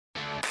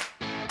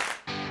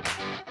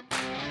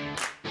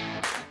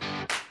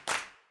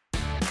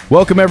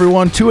Welcome,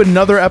 everyone, to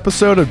another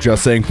episode of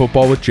Just Saying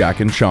Football with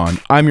Jack and Sean.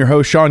 I'm your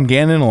host, Sean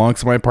Gannon,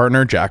 alongside my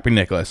partner, Jack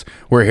McNicholas.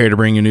 We're here to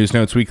bring you news,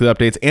 notes, weekly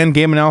updates, and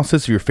game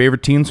analysis of your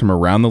favorite teams from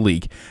around the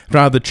league. If you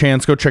don't have the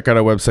chance, go check out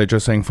our website,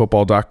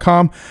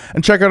 justsayingfootball.com,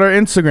 and check out our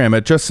Instagram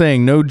at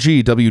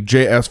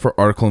justsayingnogwjs for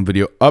article and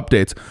video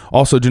updates.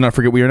 Also, do not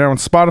forget we are now on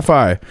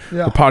Spotify.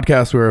 The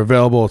podcast, we're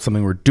available. It's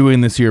something we're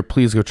doing this year.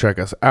 Please go check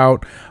us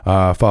out.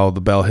 Follow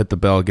the bell, hit the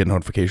bell, get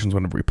notifications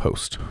whenever we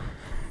post.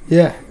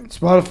 Yeah,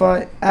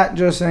 Spotify at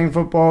Just Saying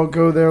Football.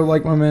 Go there,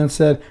 like my man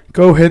said.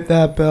 Go hit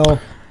that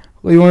bell.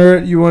 You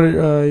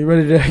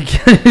ready to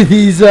get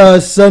these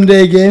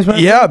Sunday games, man?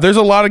 Yeah, there's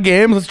a lot of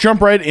games. Let's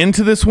jump right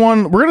into this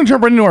one. We're going to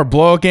jump right into our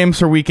blowout games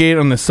for Week 8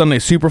 on this Sunday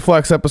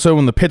Superflex episode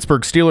when the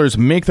Pittsburgh Steelers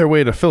make their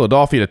way to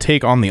Philadelphia to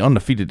take on the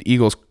undefeated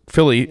Eagles.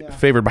 Philly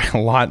favored by a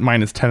lot,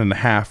 minus 10.5,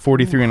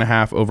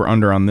 43.5 over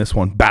under on this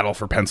one. Battle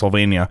for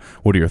Pennsylvania.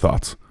 What are your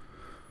thoughts?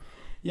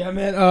 Yeah,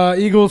 man.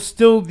 Eagles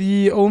still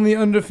the only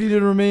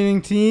undefeated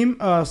remaining team,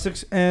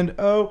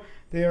 6-0.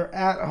 They are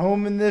at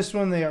home in this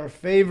one. They are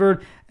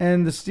favored.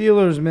 And the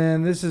Steelers,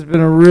 man, this has been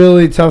a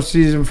really tough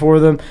season for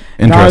them.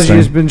 Najee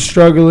has been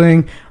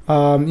struggling.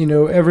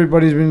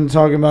 Everybody's been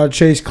talking about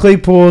Chase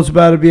Claypool is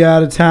about to be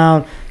out of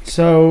town.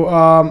 So,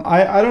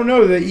 I don't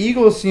know. The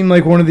Eagles seem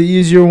like one of the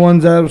easier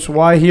ones. That's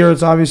why here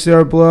it's obviously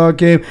our blowout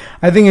game.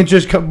 I think it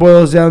just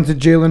boils down to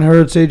Jalen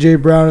Hurts, A.J.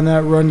 Brown in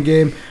that run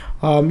game.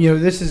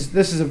 This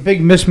is a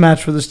big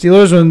mismatch for the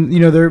Steelers when,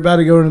 they're about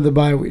to go into the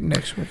bye week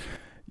next week.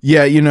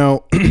 Yeah,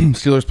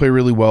 Steelers play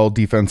really well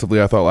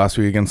defensively, I thought, last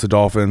week against the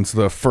Dolphins.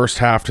 The first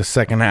half to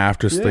second half,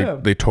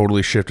 they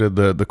totally shifted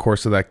the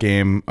course of that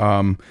game.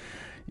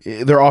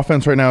 Their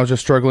offense right now is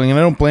just struggling, and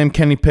I don't blame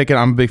Kenny Pickett.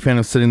 I'm a big fan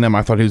of sitting them.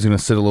 I thought he was going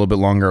to sit a little bit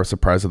longer. I was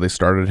surprised that they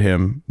started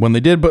him when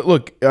they did. But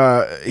look,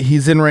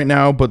 he's in right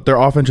now, but their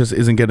offense just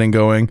isn't getting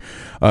going.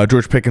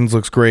 George Pickens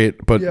looks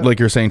great, but like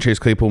you're saying, Chase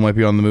Claypool might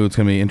be on the move. It's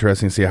going to be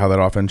interesting to see how that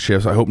offense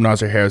shifts. I hope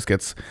Najee Harris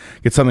gets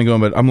something going,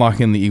 but I'm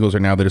locking in the Eagles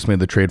right now. They just made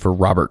the trade for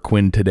Robert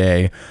Quinn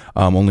today,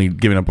 only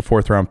giving up a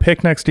 4th-round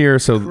pick next year.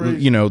 So,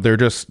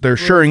 they're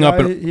shoring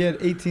up. He had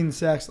 18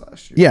 sacks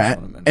last year. Yeah,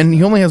 and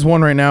he only has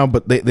one right now,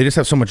 but they just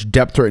have so much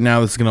depth right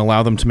now that's going to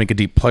allow them to make a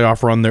deep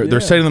playoff run.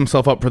 They're setting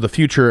themselves up for the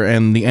future,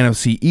 and the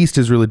NFC East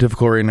is really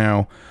difficult right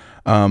now.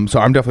 So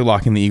I'm definitely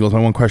locking the Eagles. My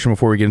one question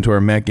before we get into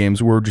our Met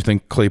games, where would you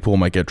think Claypool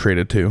might get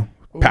traded to?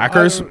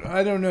 Packers?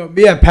 I don't know.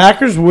 But yeah,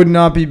 Packers would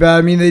not be bad.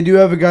 I mean, they do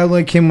have a guy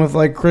like him with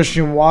like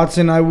Christian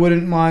Watson. I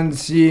wouldn't mind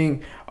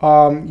seeing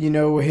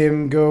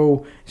him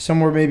go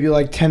somewhere maybe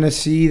like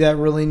Tennessee that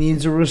really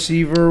needs a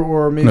receiver,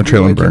 or maybe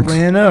like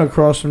Atlanta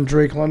across from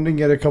Drake London,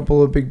 get a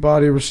couple of big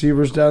body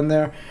receivers down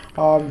there.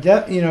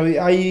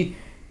 I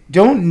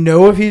don't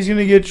know if he's going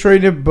to get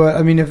traded, but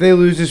I mean, if they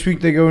lose this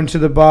week, they go into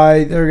the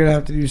bye. They're going to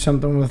have to do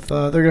something with.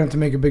 They're going to have to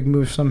make a big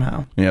move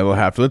somehow. Yeah, they'll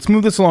have to. Let's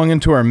move this along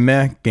into our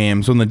Met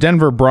games. When the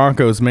Denver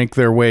Broncos make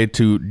their way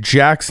to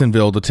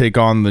Jacksonville to take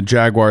on the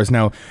Jaguars.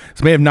 Now,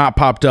 this may have not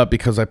popped up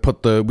because we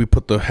put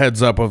the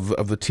heads up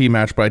of the team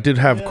match, but I did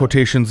have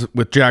quotations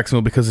with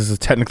Jacksonville because this is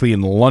technically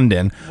in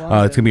London. It's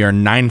going to be our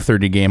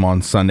 9:30 game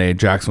on Sunday.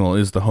 Jacksonville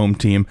is the home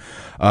team.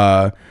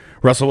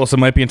 Russell Wilson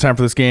might be in time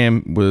for this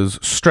game, was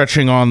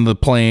stretching on the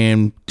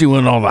plane,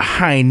 doing all the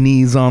high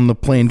knees on the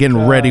plane,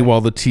 getting ready while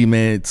the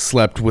teammates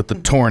slept with the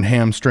torn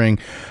hamstring.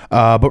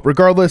 But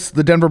regardless,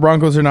 the Denver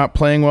Broncos are not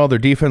playing well. Their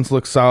defense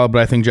looks solid,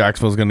 but I think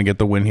Jacksonville's going to get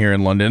the win here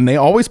in London. They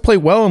always play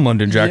well in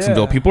London,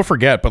 Jacksonville. Yeah. People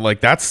forget,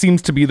 but that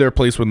seems to be their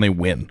place when they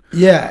win.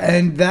 Yeah,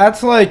 and that's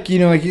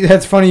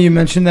that's funny you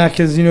mentioned that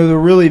because, the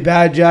really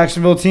bad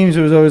Jacksonville teams,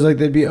 it was always like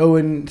they'd be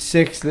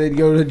 0-6.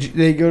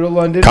 They'd go to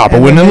London. Cop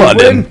a win in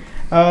London.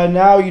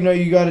 Now,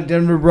 you got a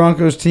Denver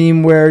Broncos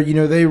team where,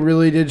 they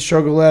really did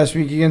struggle last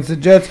week against the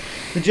Jets.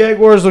 The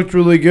Jaguars looked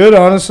really good.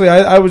 Honestly,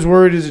 I was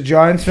worried as a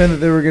Giants fan that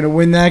they were going to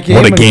win that game.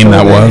 What a game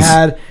that was. They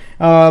had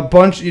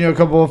a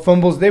couple of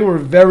fumbles. They were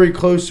very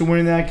close to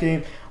winning that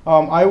game.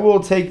 I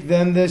will take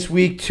them this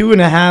week.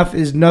 2.5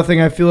 is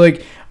nothing. I feel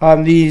like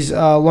these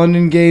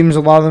London games, a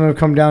lot of them have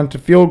come down to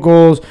field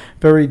goals,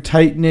 very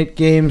tight-knit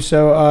games.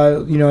 So,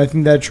 I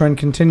think that trend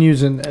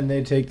continues, and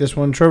they take this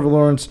one. Trevor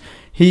Lawrence,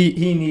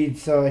 he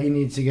needs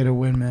to get a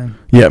win, man.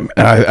 Yeah,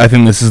 I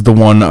think this is the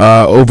one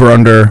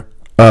over-under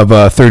of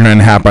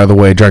 39.5, by the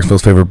way.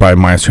 Jacksonville's favored by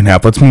minus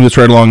 2.5. Let's move this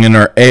right along in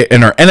our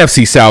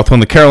NFC South when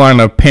the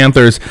Carolina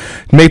Panthers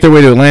make their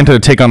way to Atlanta to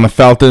take on the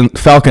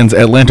Falcons.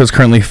 Atlanta's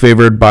currently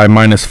favored by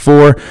minus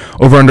 4,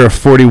 over under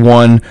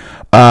 41.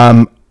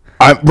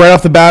 Right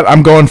off the bat,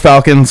 I'm going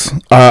Falcons.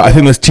 I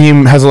think this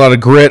team has a lot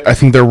of grit. I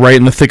think they're right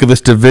in the thick of this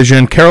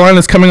division.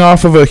 Carolina's coming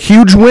off of a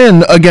huge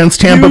win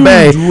against Tampa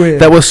Bay.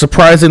 That was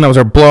surprising. That was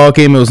our blowout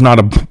game. It was not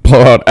a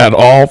blowout at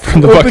all from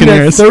the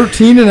Buccaneers.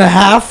 13.5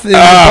 in the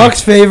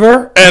Bucs'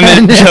 favor.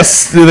 And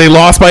they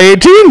lost by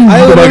 18.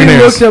 I literally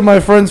looked at my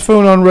friend's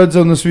phone on Red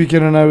Zone this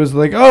weekend, and I was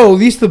like, oh, at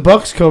least the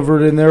Bucs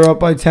covered, and they're up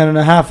by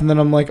 10.5. And then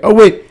I'm like, oh,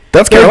 wait.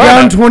 That's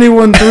Carolina. Down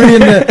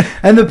 21-3,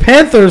 and the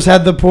Panthers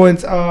had the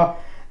points.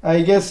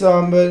 I guess,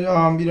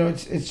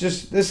 it's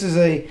just, this is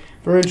a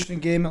very interesting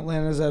game.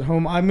 Atlanta's at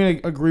home. I'm going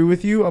to agree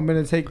with you. I'm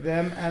going to take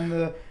them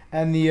and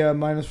and the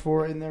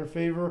 -4 in their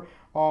favor.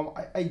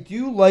 I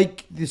do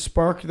like the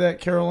spark that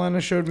Carolina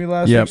showed me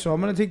last week, so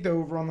I'm going to take the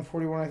over on the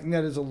 41. I think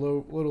that is a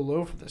little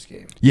low for this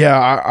game.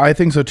 Yeah, I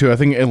think so too. I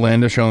think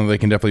Atlanta's shown that they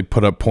can definitely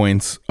put up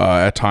points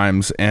at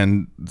times,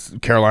 and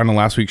Carolina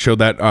last week showed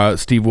that.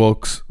 Steve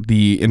Wilkes,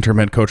 the interim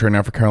head coach right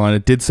now for Carolina,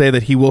 did say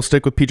that he will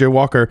stick with PJ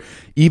Walker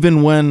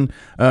even when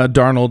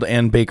Darnold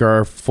and Baker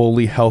are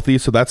fully healthy.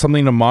 So that's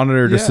something to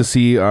monitor just to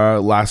see.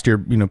 Last year,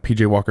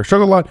 PJ Walker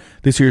struggled a lot.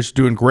 This year's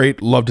doing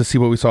great. Love to see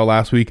what we saw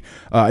last week.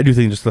 I do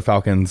think just the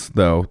Falcons,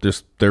 though,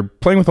 they're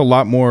playing with a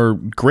lot more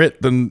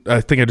grit than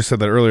I think I just said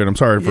that earlier, and I'm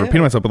sorry for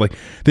repeating myself, but like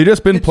they've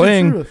just been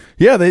playing.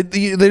 Yeah, they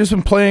just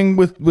been playing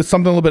with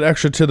something a little bit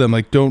extra to them.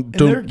 Like don't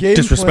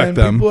disrespect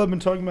them. People have been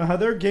talking about how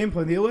their game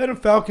plan. The Atlanta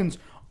Falcons,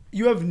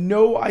 you have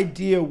no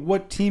idea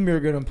what team you're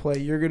going to play.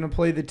 You're going to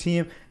play the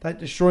team that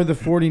destroyed the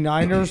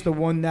 49ers, the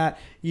one that,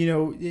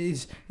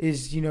 is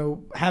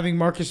having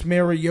Marcus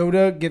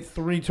Mariota get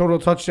 3 total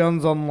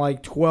touchdowns on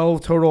like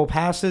 12 total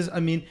passes.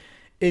 I mean,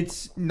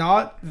 it's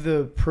not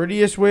the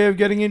prettiest way of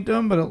getting it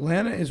done, but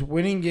Atlanta is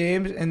winning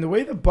games, and the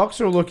way the Bucs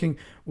are looking,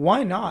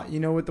 why not?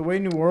 With the way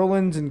New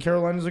Orleans and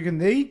Carolina's looking,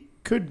 they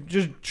could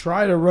just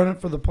try to run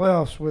it for the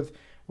playoffs with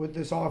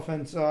this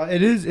offense.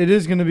 It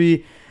is going to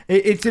be.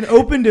 It's an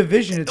open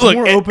division. It's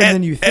more open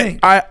than you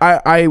think.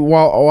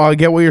 While I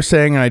get what you're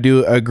saying, and I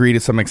do agree to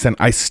some extent,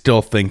 I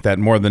still think that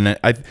more than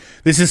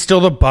this is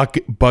still the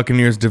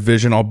Buccaneers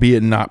division,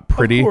 albeit not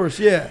pretty. Of course,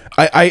 yeah.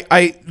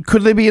 I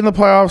could they be in the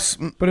playoffs?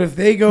 But if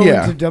they go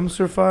into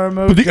dumpster fire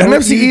mode, but the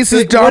NFC East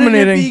is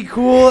dominating. Wouldn't it be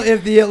cool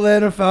if the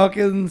Atlanta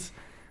Falcons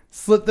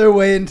slip their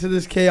way into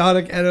this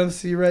chaotic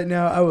NFC right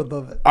now? I would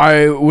love it.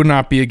 I would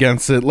not be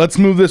against it. Let's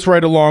move this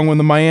right along when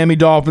the Miami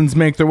Dolphins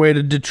make their way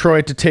to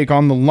Detroit to take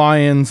on the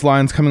Lions.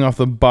 Lions coming off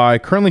the bye.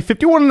 Currently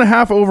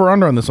 51.5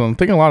 over-under on this one. I'm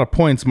taking a lot of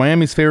points.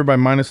 Miami's favored by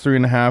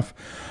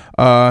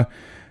 -3.5.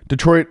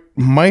 Detroit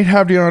might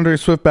have DeAndre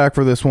Swift back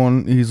for this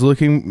one. He's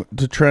looking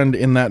to trend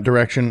in that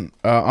direction.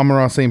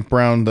 Amon-Ra St.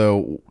 Brown,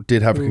 though,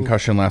 did have a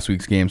concussion last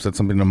week's game, so that's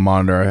something to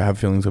monitor. I have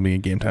feelings it'll be a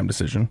game-time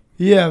decision.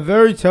 Yeah,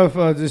 very tough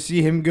to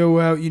see him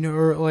go out,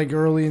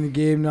 early in the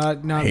game,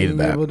 not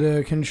being able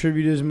to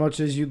contribute as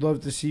much as you'd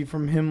love to see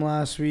from him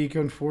last week,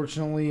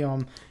 unfortunately.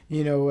 And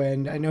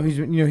I know he's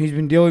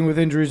been dealing with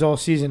injuries all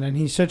season, and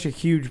he's such a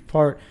huge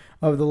part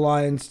of the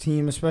Lions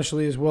team,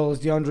 especially as well as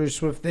DeAndre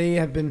Swift. They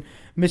have been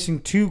missing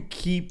the two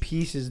key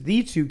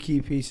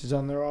pieces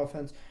on their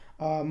offense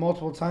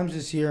multiple times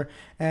this year,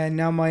 and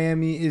now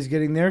Miami is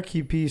getting their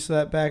key piece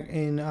back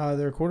in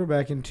their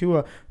quarterback in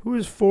Tua, who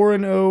is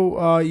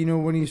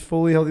 4-0. When he's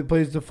fully healthy,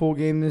 plays the full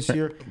game this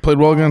year. Played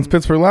well against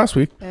Pittsburgh last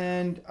week.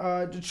 And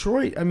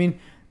Detroit, I mean,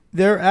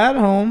 they're at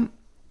home.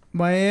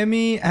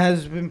 Miami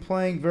has been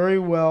playing very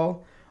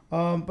well.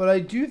 But I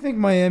do think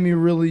Miami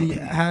really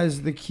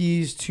has the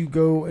keys to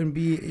go and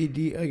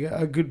be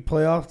a good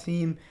playoff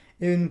team,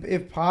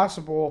 if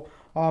possible.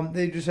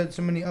 They just had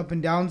so many up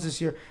and downs this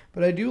year.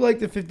 But I do like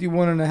the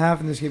 51.5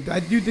 in this game. I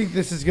do think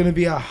this is going to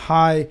be a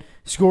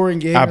high-scoring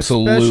game,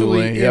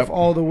 especially if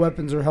all the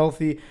weapons are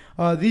healthy.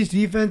 These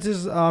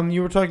defenses,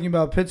 you were talking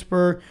about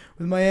Pittsburgh.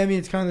 With Miami,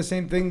 it's kind of the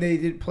same thing.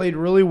 They played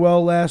really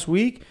well last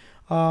week,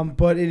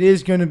 but it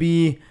is going to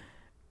be –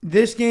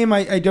 this game,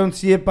 I don't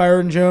see it.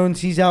 Byron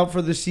Jones, he's out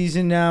for the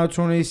season now,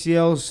 torn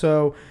ACL,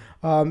 so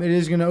it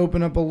is going to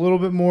open up a little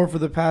bit more for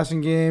the passing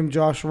game.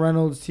 Josh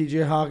Reynolds,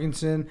 TJ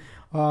Hawkinson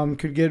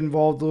could get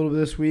involved a little bit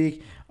this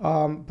week.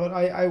 But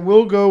I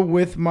will go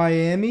with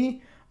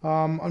Miami.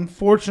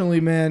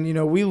 Unfortunately, man,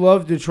 we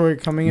love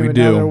Detroit coming in, but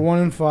now they're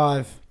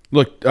 1-5.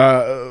 Look,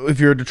 if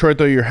you're Detroit,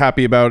 though, you're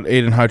happy about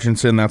Aiden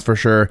Hutchinson, that's for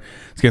sure.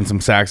 He's getting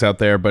some sacks out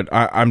there, but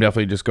I'm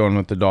definitely just going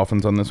with the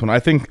Dolphins on this one. I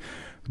think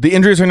the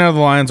injuries right now, the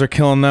Lions are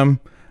killing them,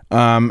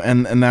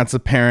 and that's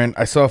apparent.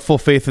 I saw full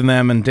faith in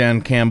them and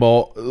Dan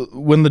Campbell.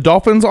 When the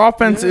Dolphins'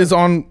 offense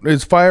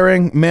is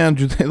firing, man,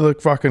 do they look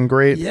fucking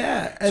great.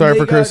 Yeah. Sorry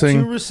for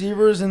cursing. Two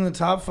receivers in the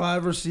top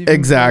 5 receivers.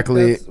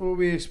 Exactly. That's what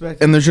we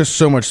expect. And there's just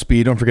so much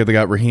speed. Don't forget they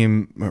got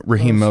Raheem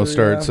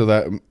Mostert, so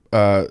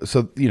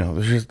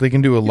that they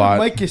can do a lot.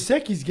 Mike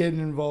Gesicki's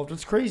getting involved.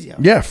 It's crazy.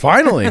 Yeah,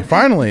 finally.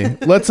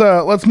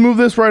 Let's move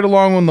this right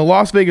along when the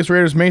Las Vegas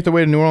Raiders make their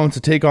way to New Orleans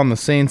to take on the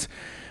Saints.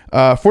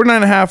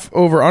 49.5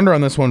 over under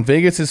on this one.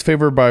 Vegas is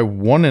favored by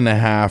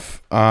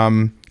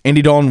 1.5.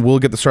 Andy Dalton will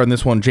get the start in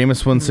this one.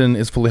 Jameis Winston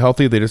is fully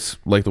healthy. They just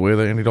like the way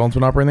that Andy Dalton's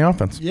been operating the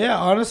offense. Yeah,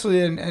 honestly,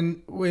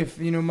 and if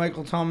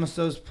Michael Thomas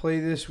does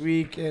play this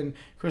week and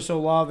Chris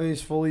Olave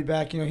is fully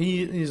back,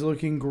 he's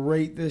looking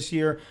great this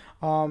year.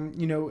 I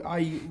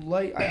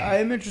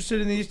am interested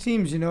in these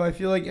teams. I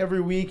feel like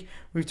every week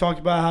we've talked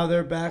about how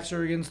their backs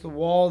are against the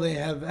wall. They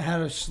have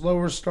had a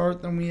slower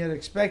start than we had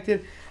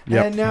expected.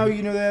 Yep. And now,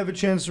 they have a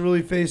chance to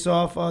really face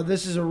off.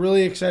 This is a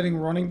really exciting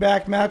running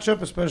back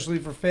matchup, especially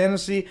for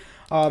fantasy.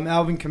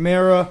 Alvin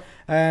Kamara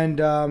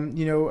And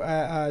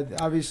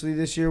obviously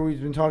this year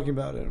we've been talking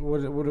about it.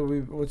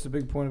 What's the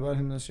big point about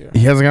him this year?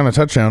 He hasn't gotten a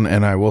touchdown,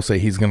 and I will say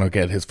he's going to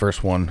get his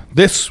first one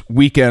this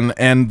weekend,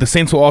 and the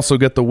Saints will also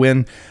get the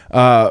win.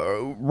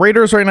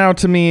 Raiders right now,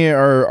 to me,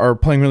 are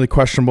playing really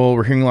questionable.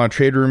 We're hearing a lot of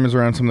trade rumors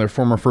around some of their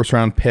former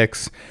first-round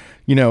picks,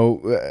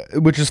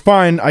 which is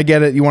fine. I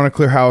get it. You want to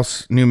clear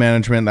house, new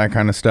management, that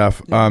kind of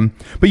stuff. Yeah.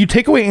 But you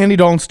take away Andy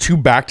Dalton's 2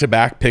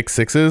 back-to-back pick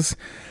sixes,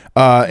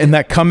 and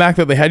that comeback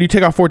that they had, you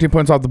take off 14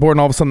 points off the board,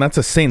 and all of a sudden that's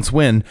a Saints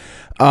win.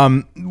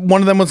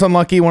 One of them was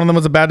unlucky. One of them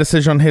was a bad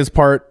decision on his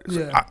part.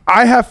 Yeah.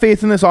 I have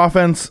faith in this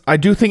offense. I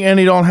do think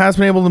Andy Dalton has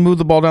been able to move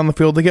the ball down the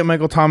field. They get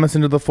Michael Thomas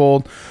into the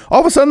fold. All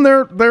of a sudden,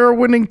 they're a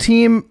winning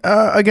team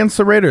against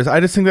the Raiders. I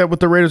just think that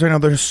with the Raiders right now,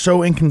 they're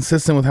so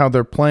inconsistent with how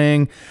they're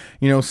playing.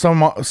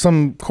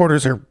 Some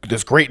quarters are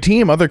this great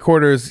team. Other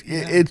quarters,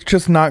 it's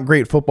just not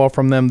great football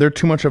from them. They're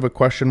too much of a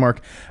question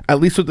mark.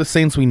 At least with the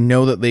Saints, we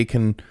know that they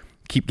can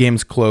keep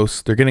games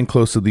close. They're getting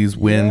close to these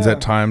wins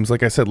at times.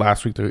 Like I said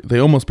last week, they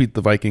almost beat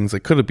the Vikings. They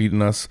could have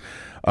beaten us.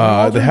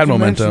 They had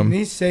momentum.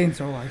 These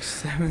Saints are like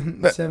seven.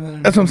 That's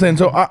what I'm saying.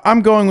 So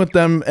I'm going with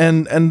them,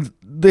 and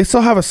they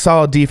still have a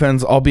solid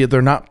defense, albeit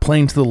they're not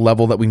playing to the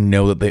level that we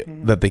know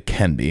that they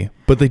can be.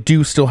 But they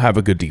do still have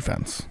a good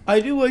defense.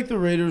 I do like the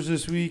Raiders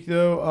this week,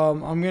 though.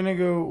 I'm gonna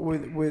go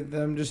with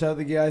them just out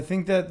the gate. I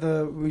think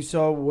that we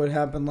saw what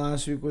happened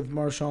last week with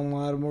Marshawn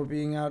Lattimore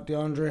being out.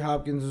 DeAndre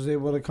Hopkins was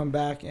able to come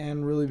back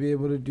and really be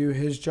able to do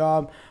his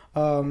job.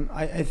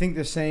 I think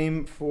the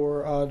same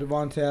for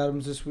Devontae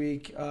Adams this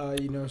week.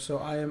 So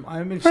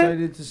I'm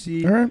excited to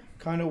see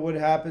kind of what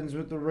happens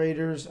with the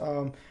Raiders.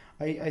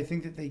 I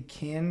think that they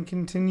can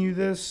continue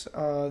this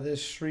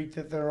streak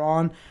that they're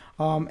on.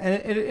 And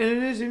it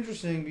is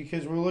interesting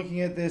because we're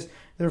looking at this.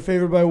 They're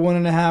favored by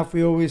 1.5.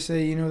 We always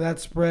say,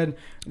 that spread,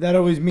 that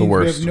always means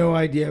we have no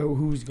idea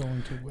who's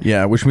going to win.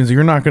 Yeah, which means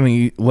you're not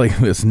going to like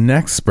this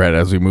next spread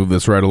as we move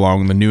this right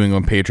along. The New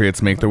England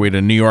Patriots make their way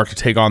to New York to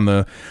take on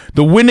the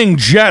winning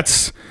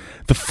Jets,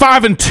 the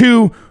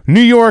 5-2 New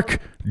York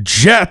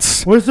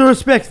Jets. Where's the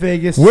respect,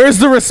 Vegas? Where's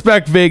the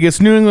respect, Vegas?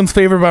 New England's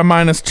favored by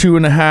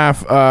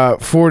 -2.5,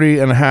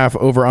 40.5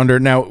 over under.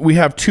 Now, we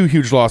have 2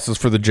 huge losses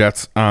for the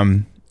Jets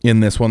in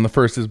this one. The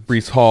first is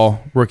Breece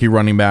Hall, rookie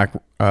running back,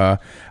 out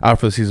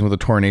for the season with a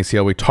torn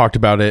ACL. We talked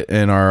about it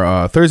in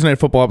our Thursday Night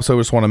Football episode. I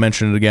just want to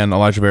mention it again.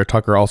 Elijah Vera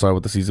Tucker also out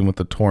with the season with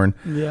the torn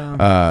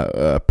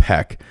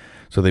pec.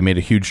 So they made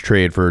a huge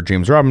trade for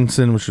James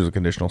Robinson, which was a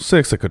conditional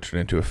 6. They could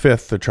turn into a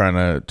 5th. They're trying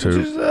to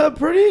which is a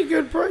pretty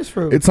good price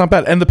for him. It's not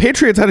bad. And the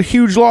Patriots had a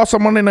huge loss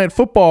on Monday Night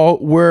Football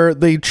where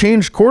they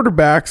changed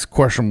quarterbacks,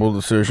 questionable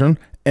decision,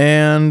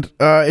 and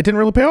it didn't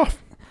really pay off.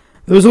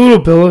 There was a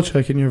little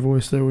Belichick in your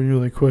voice there when you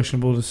were like,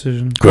 questionable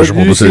decision.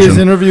 Questionable decision. Did you see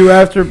his interview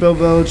after Bill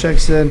Belichick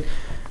said,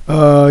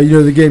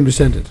 the game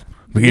just ended?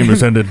 The game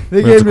just ended.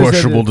 That's a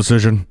questionable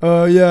decision.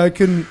 I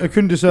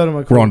couldn't decide on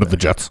my quarterback. We're on to the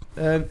Jets.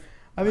 And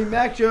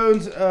Mac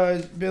Jones,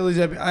 Billy's.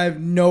 I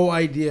have no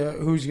idea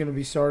who's going to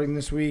be starting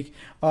this week.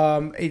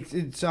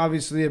 It's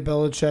obviously a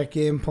Belichick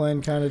game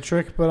plan kind of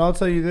trick, but I'll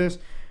tell you this.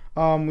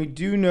 We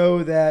do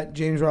know that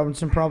James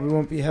Robinson probably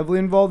won't be heavily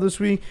involved this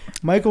week.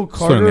 Michael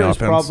Carter is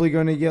probably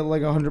going to get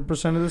like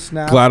 100% of the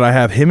snaps. Glad I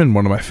have him in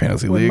one of my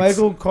fantasy leagues.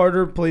 Michael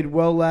Carter played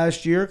well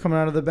last year coming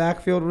out of the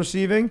backfield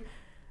receiving.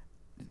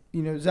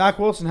 Zach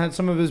Wilson had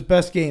some of his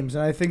best games,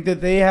 and I think that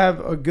they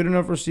have a good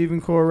enough receiving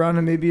core around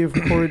him. Maybe if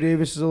Corey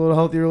Davis is a little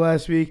healthier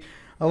last week,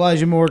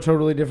 Elijah Moore,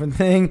 totally different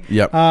thing.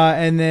 Yep.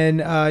 And then,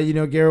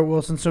 Garrett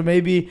Wilson. So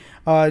maybe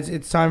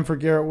it's time for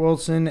Garrett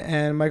Wilson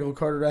and Michael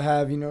Carter to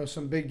have,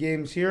 some big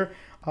games here.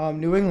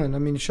 New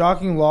England,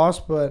 shocking loss,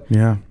 but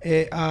yeah,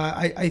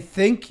 I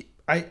think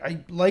I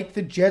like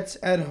the Jets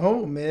at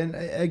home, man,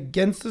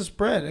 against the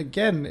spread.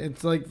 Again,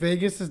 it's like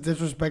Vegas is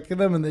disrespecting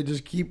them, and they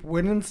just keep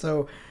winning,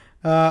 so...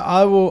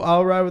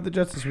 I'll ride with the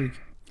Jets this week.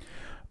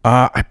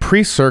 I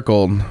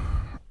pre-circled.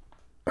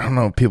 I don't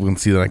know if people can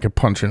see that. I could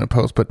punch in a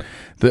post, but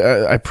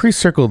I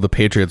pre-circled the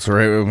Patriots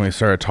right when we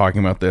started talking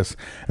about this,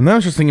 and then I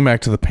was just thinking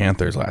back to the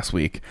Panthers last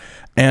week,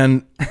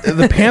 and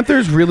the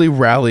Panthers really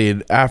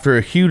rallied after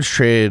a huge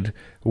trade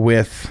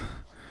with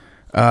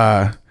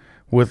the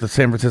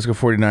San Francisco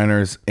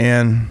 49ers,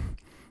 and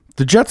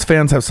the Jets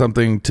fans have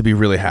something to be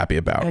really happy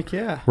about. Heck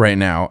yeah. Right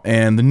now.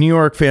 And the New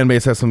York fan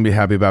base has something to be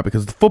happy about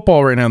because the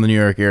football right now in the New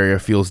York area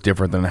feels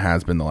different than it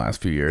has been the last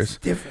few years. It's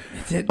different.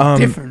 It's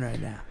different right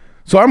now.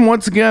 So I'm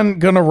once again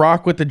going to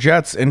rock with the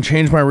Jets and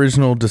change my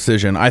original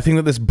decision. I think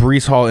that this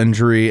Breece Hall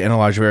injury and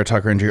Elijah Vera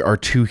Tucker injury are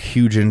 2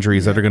 huge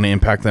injuries that are going to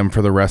impact them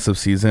for the rest of the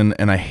season.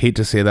 And I hate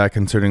to say that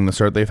considering the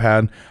start they've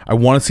had. I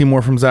want to see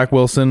more from Zach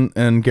Wilson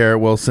and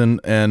Garrett Wilson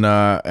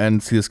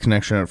and see this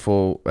connection at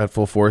full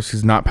force.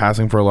 He's not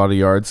passing for a lot of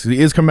yards. He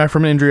is coming back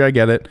from an injury. I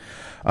get it.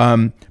 But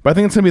I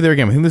think it's going to be their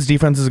game. I think this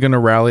defense is going to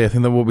rally. I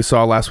think that what we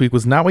saw last week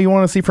was not what you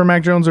want to see from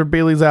Mac Jones or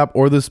Bailey Zapp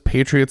or this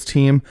Patriots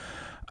team.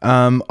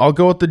 I'll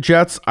go with the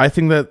Jets. I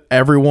think that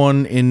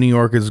everyone in New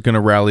York is going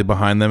to rally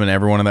behind them, and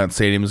everyone in that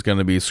stadium is going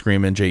to be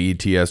screaming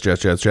Jets,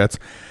 Jets, Jets, Jets.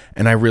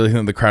 And I really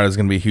think the crowd is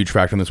going to be a huge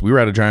factor in this. We were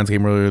at a Giants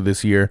game earlier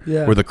this year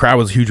where the crowd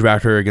was a huge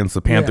factor against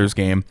the Panthers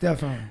game.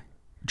 Definitely.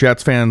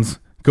 Jets fans,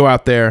 go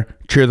out there,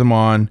 cheer them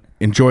on,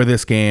 enjoy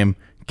this game,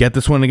 get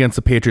this win against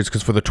the Patriots,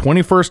 because for the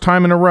 21st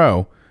time in a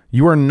row,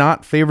 you are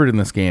not favored in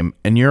this game,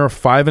 and you're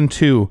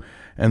 5-2,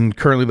 and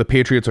currently the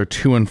Patriots are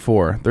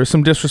 2-4. There's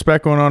some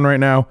disrespect going on right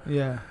now.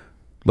 Yeah.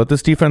 Let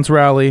this defense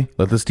rally.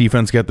 Let this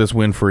defense get this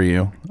win for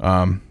you.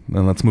 And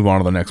let's move on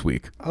to the next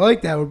week. I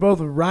like that. We're both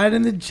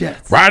riding the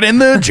Jets. Riding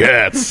the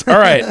Jets. All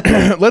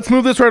right. Let's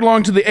move this right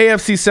along to the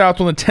AFC South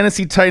when the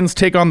Tennessee Titans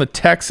take on the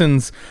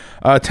Texans.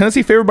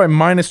 Tennessee favored by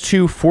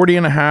 -2,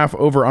 40.5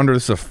 over under.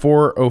 This is a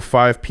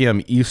 4:05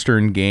 p.m.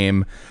 Eastern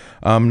game.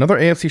 Another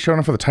AFC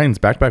showdown for the Titans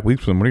back-to-back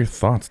weeks. What are your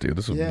thoughts, dude?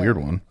 This is a weird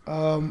one.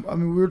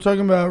 We were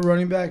talking about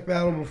running back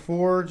battle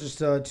before, just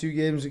 2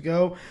 games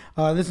ago.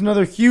 This is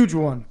another huge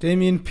one.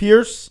 Dameon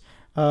Pierce,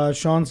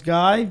 Sean's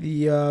guy,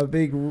 the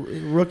big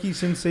rookie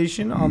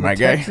sensation on the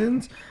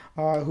Texans,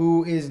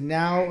 who is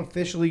now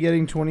officially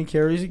getting 20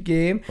 carries a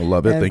game. I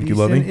love it. Thank you,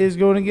 Lovey. Is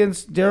going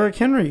against Derrick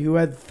Henry, who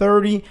had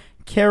 30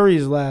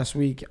 carries last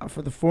week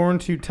for the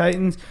 4-2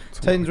 Titans.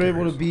 Titans were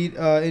able to beat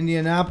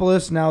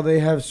Indianapolis. Now they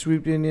have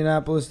swept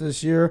Indianapolis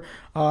this year.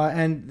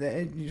 And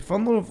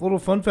little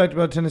fun fact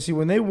about Tennessee: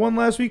 when they won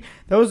last week,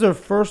 that was their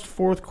first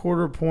fourth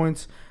quarter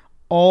points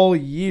all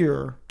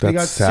year. They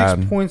got sad.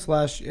 6 points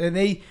last year, and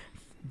they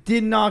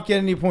did not get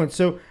any points.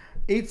 So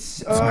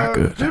it's not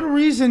good. Good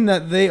reason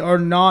that they are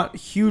not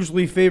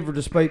hugely favored,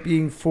 despite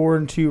being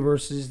 4-2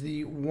 versus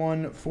the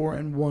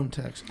 4-1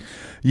 Texans.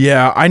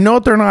 Yeah, I know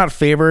that they're not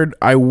favored.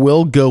 I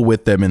will go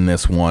with them in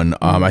this one.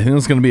 I think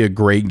it's going to be a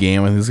great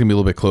game. I think it's going to be a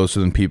little bit closer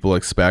than people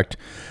expect.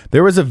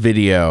 There was a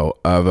video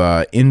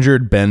of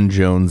injured Ben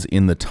Jones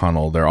in the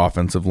tunnel, their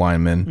offensive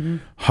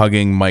lineman,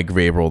 hugging Mike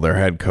Vrabel, their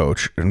head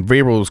coach. And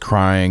Vrabel was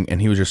crying,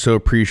 and he was just so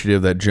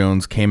appreciative that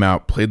Jones came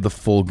out, played the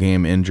full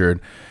game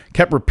injured.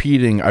 Kept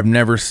repeating, I've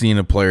never seen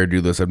a player do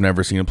this. I've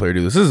never seen a player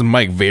do this. This is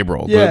Mike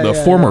Vrabel, the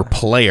former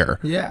player,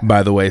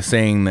 by the way,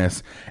 saying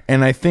this.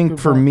 And I think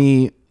for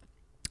me,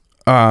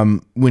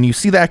 when you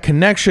see that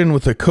connection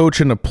with a coach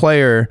and a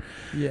player,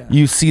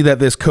 you see that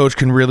this coach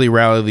can really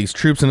rally these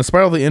troops. And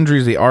despite all the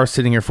injuries, they are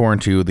sitting here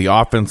 4-2. The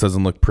offense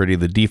doesn't look pretty.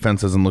 The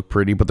defense doesn't look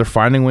pretty, but they're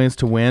finding ways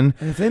to win.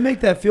 And if they make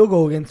that field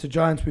goal against the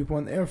Giants week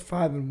 1, they're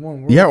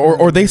 5-1. Yeah,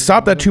 or they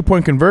stop that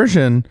 2-point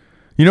conversion.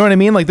 You know what I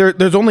mean? Like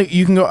there's only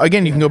you can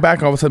go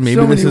back all of a sudden. Maybe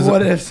so this many is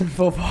what ifs in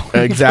football.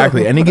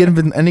 Exactly. any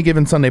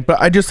given Sunday.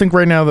 But I just think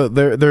right now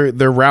that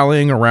they're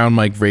rallying around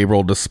Mike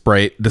Vrabel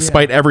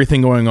despite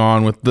everything going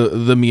on with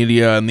the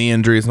media and the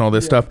injuries and all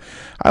this stuff.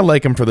 I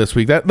like him for this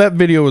week. That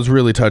video was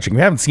really touching. If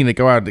you haven't seen it,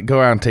 go out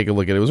and take a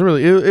look at it. It was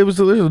really it was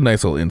a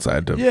nice little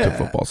insight to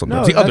football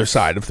sometimes. The other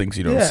side of things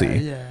you don't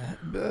see. Yeah.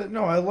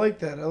 No, I like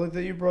that. I like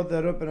that you brought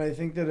that up, and I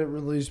think that it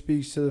really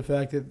speaks to the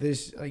fact that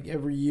this, like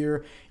every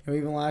year,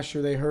 even last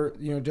year they hurt.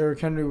 Derrick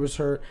Henry was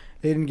hurt.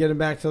 They didn't get him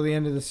back till the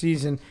end of the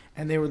season,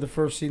 and they were the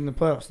first seed in the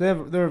playoffs.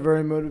 They're a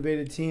very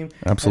motivated team.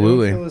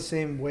 Absolutely. I don't feel the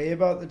same way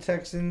about the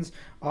Texans.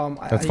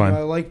 That's fine.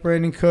 I like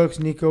Brandon Cooks,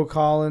 Nico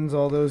Collins.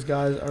 All those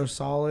guys are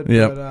solid.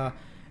 Yep. But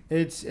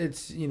it's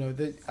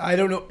I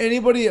don't know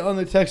anybody on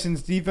the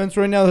Texans defense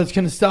right now that's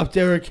going to stop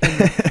Derrick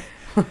Henry.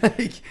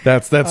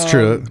 That's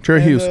true.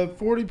 Trey Hughes.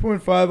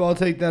 40.5, I'll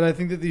take that. I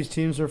think that these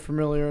teams are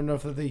familiar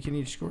enough that they can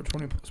each score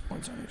 20-plus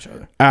points on each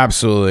other.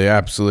 Absolutely.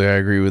 I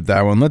agree with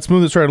that one. Let's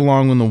move this right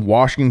along when the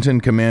Washington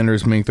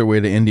Commanders make their way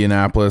to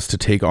Indianapolis to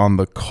take on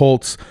the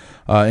Colts.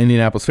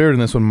 Indianapolis favored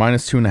in this one,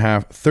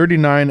 -2.5,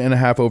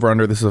 39.5 over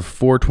under. This is a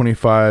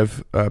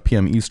 4:25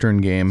 p.m. Eastern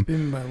game. It's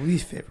been my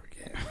least favorite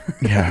game.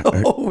 Yeah.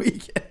 The whole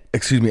weekend.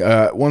 Excuse me.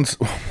 Once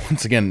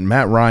again,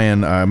 Matt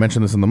Ryan, I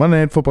mentioned this in the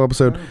Monday Night Football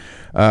episode.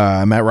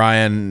 Matt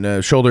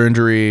Ryan, shoulder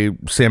injury.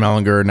 Sam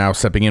Ehlinger now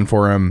stepping in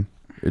for him.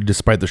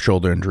 Despite the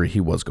shoulder injury, he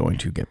was going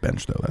to get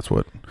benched, though. That's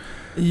what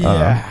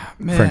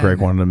Frank Reich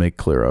wanted to make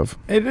clear of.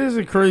 It is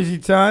a crazy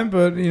time,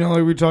 but,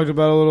 like we talked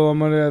about a little on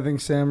Monday, I think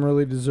Sam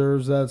really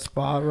deserves that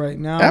spot right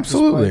now.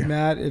 Absolutely. Despite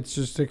Matt, it's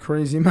just a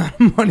crazy amount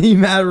of money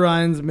Matt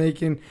Ryan's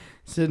making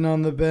sitting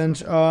on the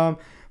bench.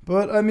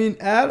 But,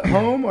 at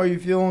home, are you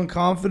feeling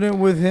confident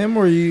with him,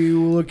 or are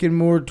you looking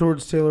more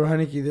towards Taylor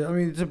Heinicke there?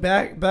 It's a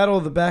battle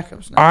of the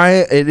backups now.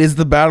 It is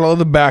the battle of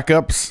the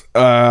backups,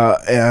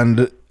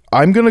 and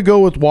I'm going to go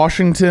with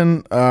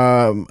Washington.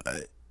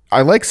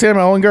 I like Sam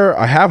Ehlinger.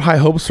 I have high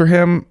hopes for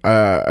him.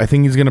 I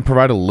think he's going to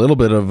provide a little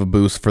bit of a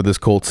boost for this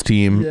Colts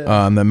team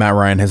that Matt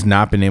Ryan has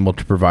not been able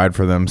to provide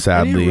for them,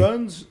 sadly. And he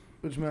runs,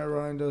 which Matt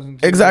Ryan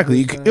doesn't.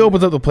 Exactly. He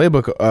opens up the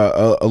playbook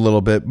a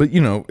little bit, but,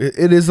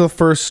 it is the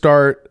first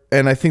start.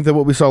 And I think that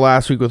what we saw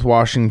last week with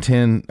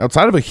Washington,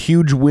 outside of a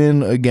huge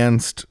win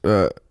against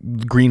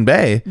Green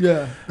Bay,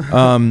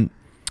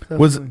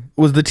 was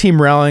the team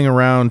rallying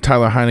around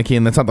Tyler Heinicke.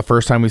 And that's not the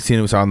first time we've seen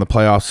it. We saw it in the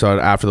playoffs, saw it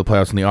after the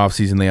playoffs in the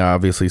offseason. They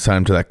obviously signed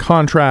him to that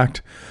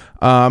contract.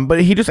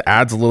 But he just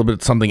adds a little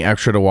bit something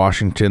extra to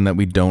Washington that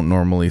we don't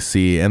normally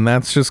see, and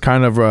that's just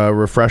kind of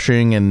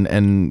refreshing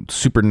and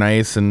super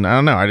nice. And I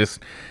don't know,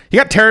 you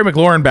got Terry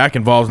McLaurin back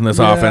involved in this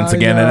offense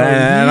again,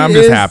 and I'm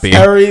just happy.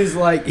 Terry's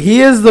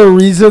he is the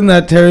reason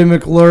that Terry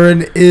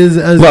McLaurin is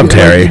as love good,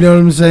 Terry. You know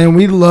what I'm saying?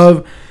 We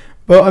love.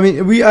 But I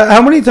mean,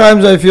 how many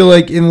times I feel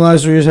like in the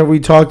last 3 years have we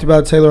talked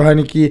about Taylor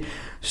Heineke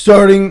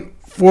starting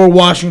for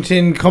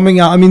Washington, coming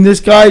out? I mean,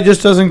 this guy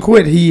just doesn't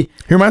quit. He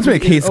reminds me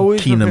of Case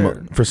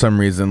Keenum for some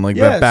reason.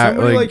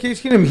 Somebody like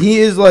Case Keenum. He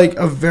is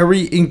a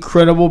very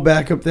incredible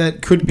backup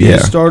that could be a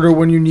starter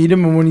when you need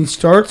him, and when he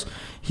starts,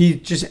 he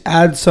just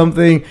adds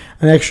something,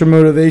 an extra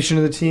motivation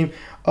to the team.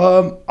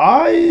 I'm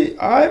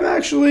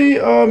actually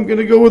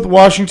gonna go with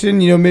Washington.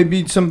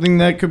 Maybe something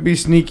that could be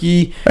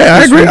sneaky. Hey,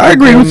 I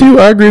agree with you.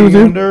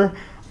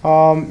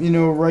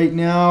 Right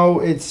now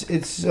it's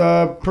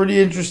pretty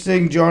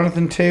interesting.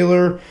 Jonathan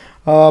Taylor.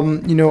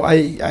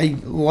 I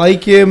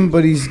like him,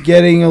 but it's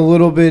getting a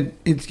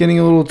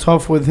little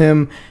tough with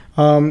him.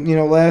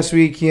 Last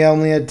week he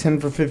only had 10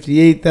 for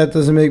 58. That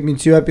doesn't make me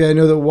too happy. I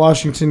know that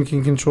Washington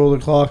can control the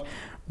clock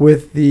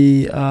with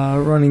the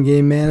running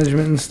game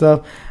management and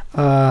stuff.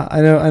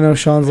 I know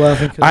Sean's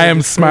laughing. I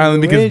am smiling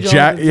because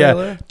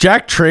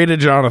Jack traded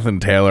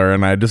Jonathan Taylor,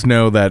 and I just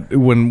know that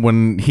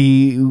when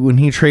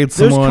he trades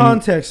someone, there's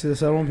context to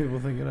this. I don't want people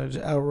thinking I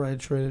just outright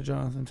traded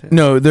Jonathan Taylor.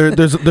 No,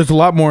 there's a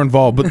lot more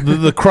involved. But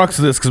the crux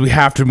of this, because we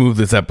have to move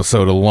this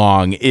episode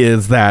along,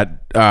 is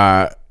that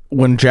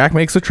when Jack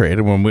makes a trade,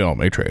 and when we all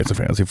make trades in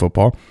fantasy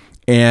football,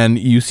 and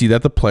you see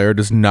that the player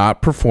does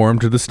not perform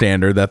to the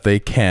standard that they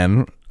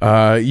can.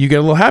 You get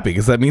a little happy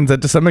because that means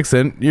that to some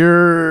extent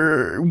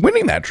you're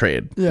winning that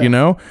trade. Yeah.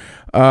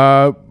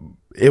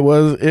 It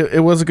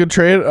was a good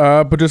trade,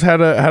 but just had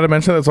to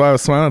mention that. That's why I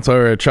was smiling. That's why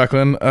we were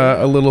chuckling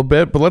a little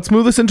bit. But let's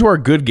move this into our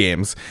good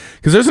games,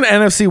 because there's an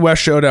NFC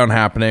West showdown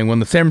happening when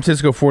the San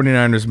Francisco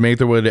 49ers make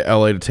their way to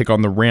LA to take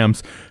on the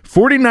Rams.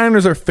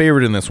 49ers are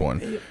favored in this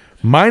one.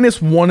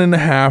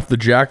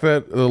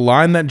 -1.5. The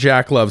line that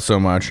Jack loves so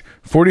much.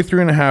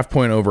 43.5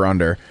 point over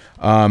under.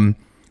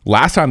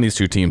 Last time these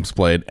two teams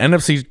played,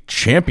 NFC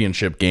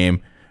Championship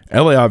game,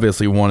 LA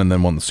obviously won and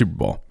then won the Super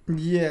Bowl.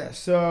 Yeah,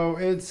 so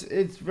it's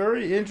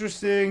very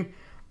interesting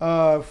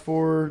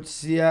for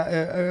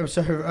Seattle. I'm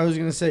sorry, I was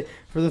going to say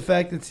for the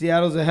fact that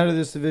Seattle's ahead of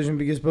this division,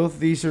 because both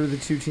of these are the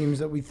two teams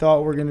that we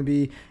thought were going to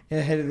be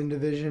ahead of the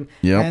division.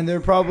 Yep. And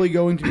they're probably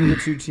going to be the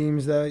two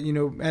teams that,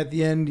 at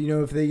the end,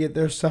 if they get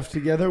their stuff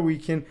together, we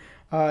can –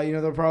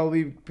 they'll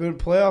probably be good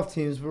playoff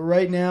teams. But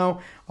right now,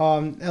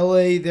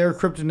 LA, their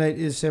kryptonite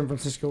is San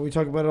Francisco. We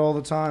talk about it all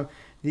the time.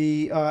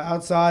 The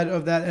outside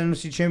of that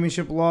NFC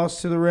Championship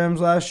loss to the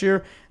Rams last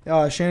year,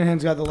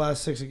 Shanahan's got the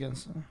last 6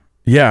 against them.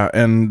 Yeah,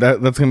 and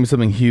that's going to be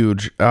something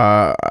huge.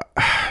 But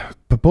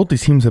both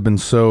these teams have been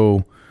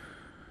so...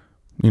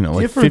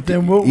 different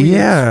than what we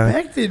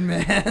expected,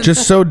 man.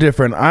 Just so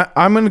different.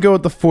 I'm going to go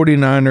with the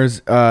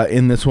 49ers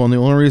in this one. The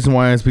only reason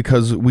why is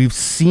because we've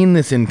seen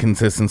this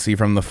inconsistency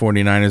from the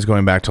 49ers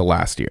going back to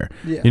last year.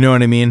 Yeah. You know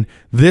what I mean?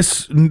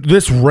 This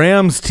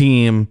Rams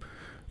team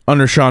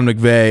under Sean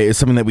McVay is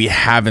something that we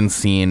haven't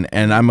seen,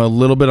 and I'm a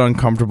little bit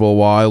uncomfortable.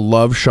 While I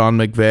love Sean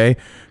McVay,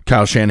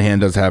 Kyle Shanahan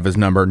does have his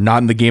number. Not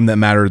in the game that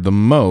mattered the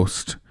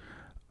most,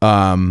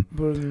 but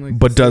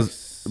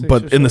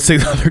in the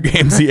 6 other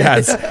games he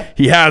has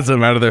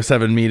them out of their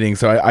 7 meetings.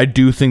 So I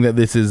do think that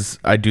this is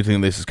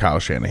Kyle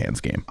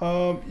Shanahan's game.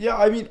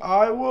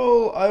 I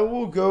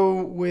will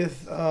go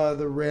with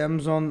the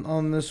Rams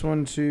on this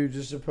one too.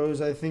 Just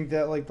suppose I think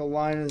that the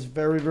line is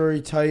very,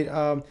 very tight.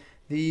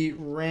 The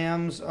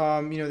Rams,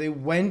 they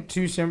went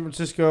to San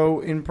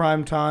Francisco in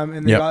prime time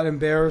and they got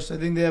embarrassed. I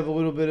think they have a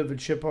little bit of a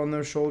chip on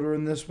their shoulder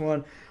in this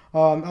one.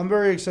 I'm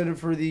very excited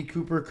for the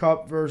Cooper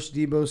Kupp versus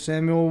Deebo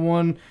Samuel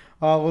one.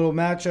 Little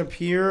matchup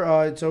here.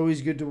 It's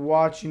always good to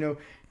watch.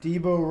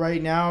 Deebo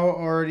right now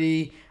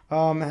already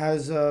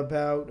has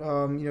about,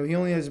 he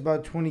only has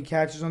about 20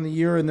 catches on the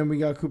year, and then we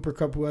got Cooper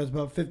Kupp who has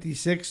about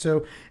 56.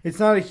 So it's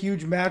not a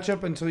huge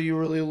matchup until you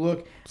really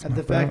look at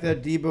the fact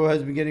that Deebo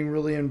has been getting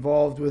really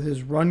involved with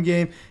his run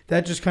game.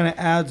 That just kind of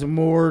adds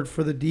more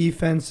for the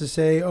defense to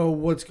say, oh,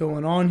 what's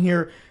going on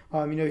here?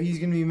 He's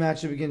going to be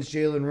matched up against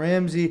Jalen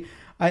Ramsey.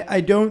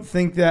 I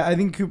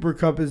think Cooper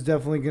Kupp is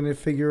definitely going to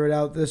figure it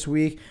out this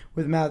week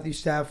with Matthew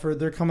Stafford.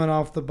 They're coming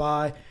off the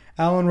bye.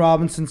 Allen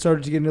Robinson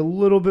started to get a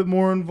little bit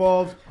more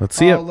involved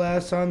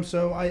last time.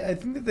 So I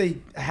think that they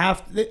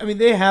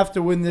have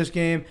to win this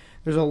game.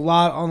 There's a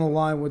lot on the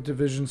line with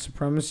division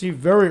supremacy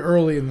very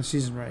early in the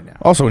season right now.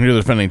 Also, when you're the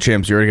defending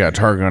champs, you already got a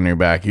target on your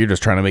back. You're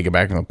just trying to make it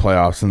back in the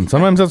playoffs, and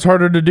sometimes that's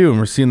harder to do, and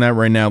we're seeing that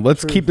right now.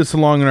 Let's keep this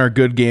along in our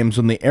good games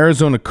when the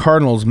Arizona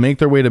Cardinals make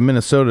their way to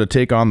Minnesota to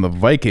take on the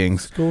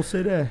Vikings. Skull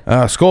City.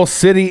 Skull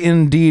City,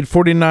 indeed.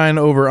 49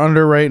 over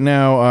under right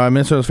now.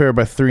 Minnesota's favored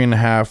by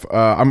 3.5.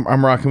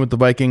 I'm rocking with the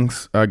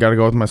Vikings. Got to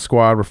go with my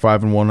squad. We're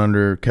 5-1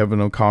 under Kevin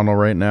O'Connell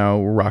right now.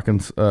 We're rocking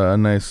a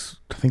nice,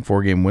 I think,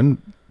 4-game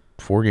win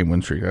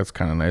streak. That's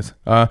kind of nice.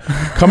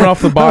 Coming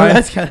off the bye.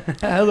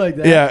 I like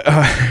that.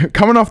 Yeah,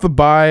 coming off the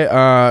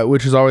bye,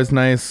 which is always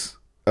nice.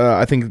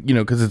 I think,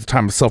 because it's a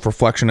time of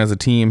self-reflection as a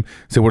team.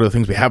 Say, what are the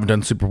things we haven't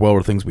done super well? What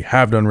are the things we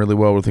have done really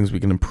well? What are the things we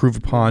can improve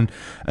upon?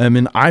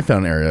 And I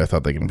found an area I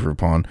thought they can improve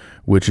upon,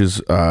 which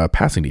is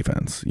passing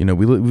defense.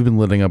 We've been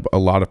letting up a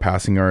lot of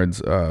passing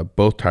yards.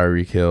 Both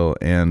Tyreek Hill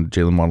and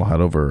Jalen Waddle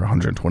had over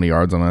 120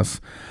 yards on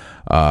us.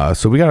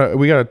 So we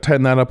gotta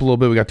tighten that up a little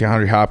bit. We got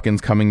DeAndre Hopkins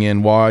coming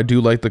in. While I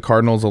do like the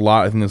Cardinals a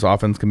lot, I think this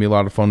offense can be a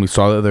lot of fun. We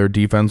saw that their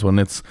defense, when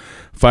it's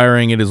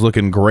firing, it is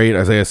looking great.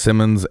 Isaiah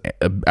Simmons,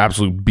 an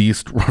absolute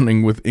beast,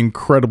 running with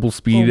incredible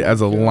speed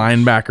as a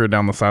linebacker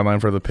down the sideline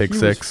for the pick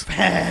six.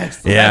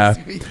 Fast. Yeah,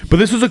 but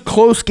this was a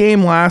close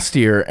game last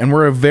year, and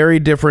we're a very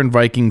different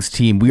Vikings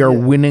team. We are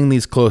winning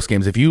these close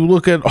games. If you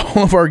look at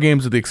all of our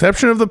games, with the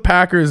exception of the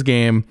Packers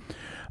game,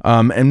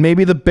 and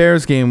maybe the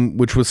Bears game,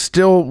 which was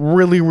still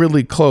really,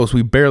 really close.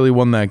 We barely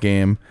won that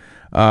game.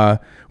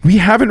 We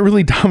haven't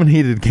really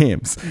dominated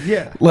games.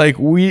 Yeah.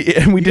 We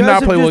did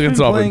not play well against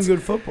offense. Playing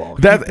good football.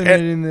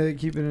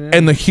 Keeping it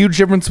in. The huge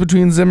difference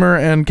between Zimmer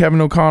and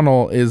Kevin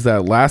O'Connell is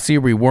that last year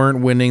we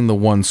weren't winning the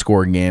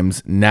one-score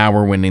games. Now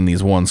we're winning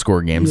these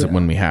one-score games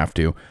when we have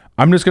to.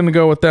 I'm just going to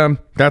go with them.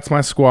 That's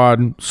my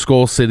squad.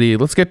 Skull City.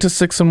 Let's get to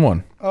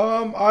 6-1.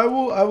 I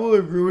will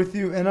agree with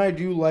you, and I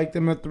do like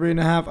them at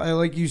 3.5.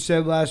 Like you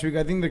said last week,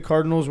 I think the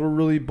Cardinals were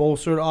really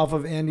bolstered off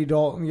of Andy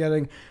Dalton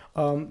getting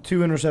 2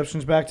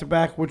 interceptions back to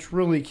back, which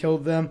really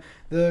killed them.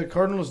 The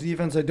Cardinals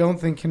defense, I don't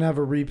think, can have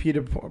a repeat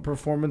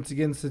performance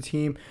against a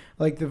team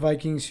like the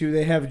Vikings, who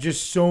they have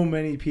just so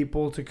many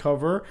people to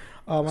cover.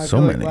 I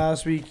feel like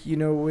last week,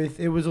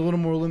 it was a little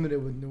more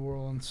limited with New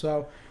Orleans.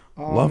 So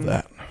love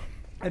that.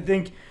 I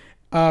think.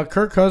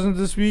 Kirk Cousins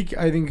this week,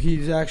 I think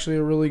he's actually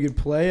a really good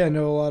play. I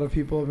know a lot of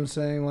people have been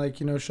saying,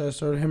 should I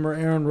start him or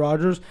Aaron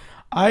Rodgers?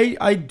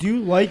 I do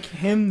like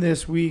him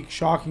this week,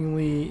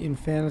 shockingly, in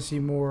fantasy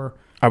more.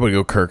 I would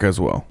go Kirk as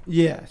well.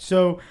 Yeah,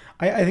 so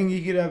I think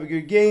he could have a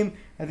good game.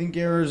 I think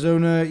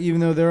Arizona, even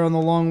though they're on the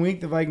long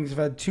week, the Vikings have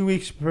had 2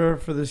 weeks to prepare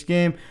for this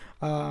game.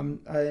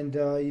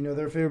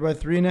 They're favored by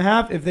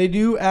 3.5. If they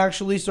do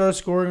actually start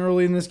scoring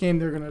early in this game,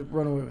 they're going to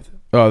run away with it.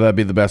 Oh, that'd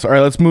be the best. All right,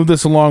 let's move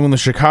this along when the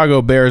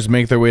Chicago Bears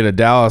make their way to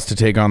Dallas to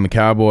take on the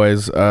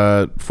Cowboys.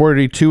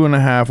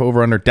 42.5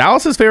 over under.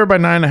 Dallas is favored by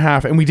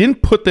 9.5, and we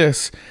didn't put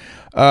this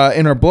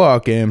in our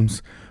blowout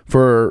games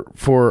for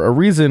a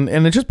reason,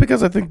 and it's just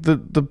because I think the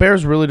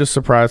Bears really just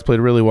played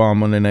really well on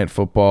Monday Night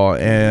Football,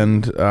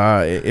 and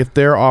if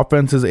their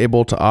offense is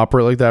able to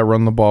operate like that,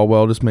 run the ball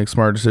well, just make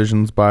smart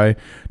decisions by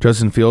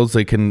Justin Fields,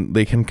 they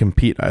can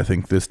compete. I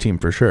think this team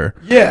for sure.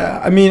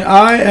 Yeah,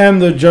 I am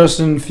the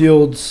Justin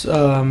Fields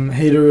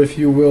hater, if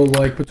you will,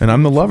 and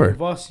I'm the lover.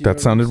 That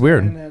sounded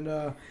weird. And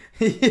I'm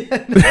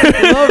the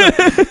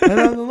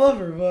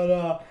lover,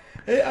 but.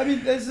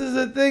 This is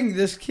the thing.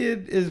 This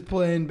kid is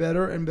playing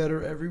better and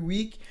better every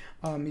week.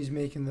 He's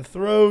making the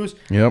throws.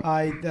 Yep.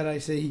 I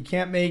say he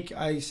can't make.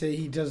 I say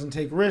he doesn't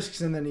take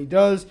risks, and then he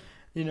does.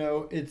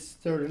 It's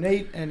 3rd and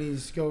 8, and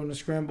he's going to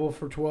scramble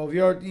for 12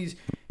 yards. He's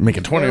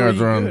making 20 yards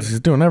runs.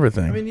 He's doing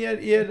everything.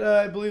 He had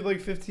I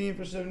believe 15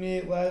 for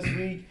 78 last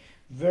week.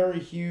 Very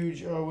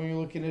huge when you're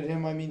looking at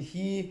him.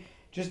 He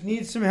just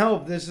needs some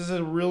help. This is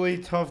a really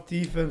tough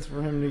defense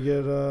for him to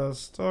get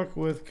stuck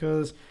with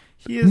because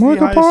he is the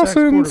highest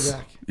sack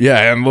quarterback.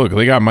 Yeah, and look,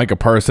 they got Micah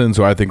Parsons,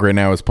 who I think right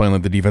now is playing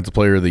like the defensive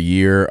player of the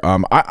year.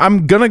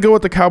 I'm going to go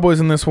with the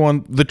Cowboys in this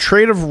one. The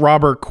trade of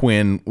Robert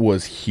Quinn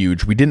was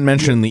huge. We didn't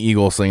mention the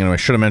Eagles thing, and I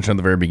should have mentioned at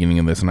the very beginning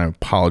of this, and I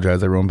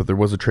apologize, everyone, but there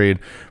was a trade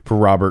for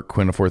Robert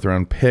Quinn, a fourth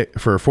round pick.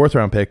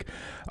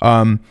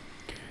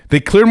 They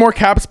cleared more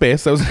cap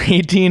space. That was an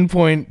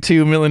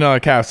 $18.2 million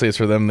cap space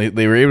for them.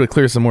 They were able to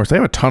clear some more. So they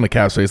have a ton of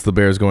cap space, the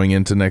Bears, going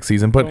into next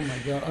season. But oh my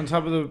god! On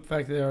top of the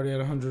fact that they already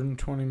had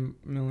 $120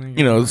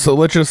 million. So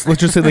let's just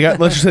say they got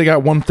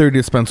 $130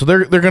 to spend. So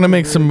they're going to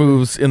make some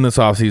moves in this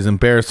offseason.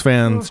 Bears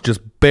fans,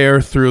 just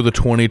bear through the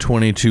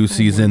 2022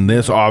 season.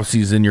 This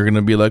offseason, you're going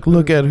to be like,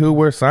 look at who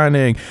we're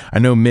signing. I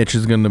know Mitch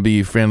is going to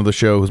be a fan of the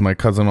show, who's my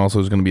cousin, also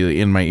is going to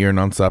be in my ear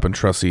nonstop, and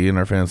Trusty in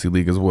our fantasy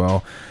league as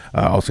well.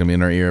 Also going to be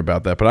in our ear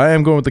about that. But I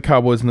am going with the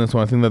Cowboys in this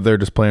one. I think that they're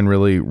just playing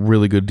really,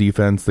 really good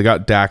defense. They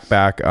got Dak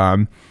back.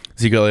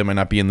 Zeke Elliott might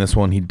not be in this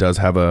one. He does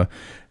have a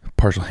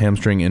partial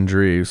hamstring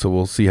injury, so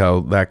we'll see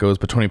how that goes.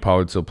 But Tony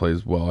Pollard still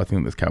plays well. I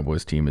think this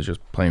Cowboys team is just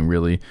playing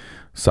really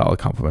solid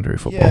complementary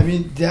football.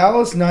 Yeah,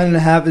 Dallas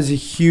 9.5 is a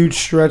huge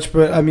stretch,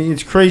 but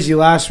it's crazy.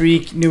 Last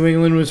week, New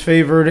England was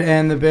favored,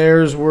 and the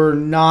Bears were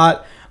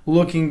not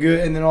looking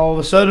good, and then all of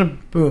a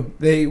sudden, boom,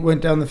 they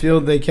went down the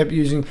field. They kept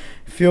using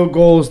field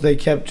goals. They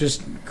kept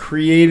just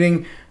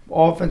creating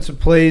offensive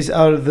plays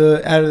out of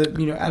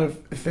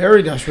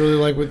fairy dust,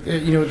 really, with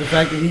the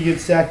fact that he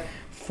gets sacked.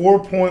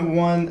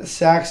 4.1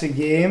 sacks a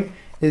game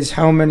is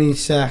how many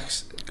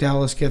sacks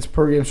Dallas gets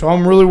per game. So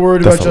I'm really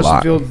worried about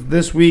Justin Fields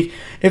this week.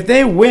 If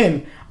they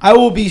win, I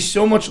will be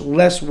so much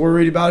less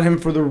worried about him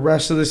for the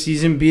rest of the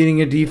season, beating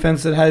a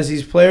defense that has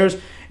these players.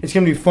 It's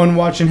going to be fun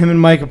watching him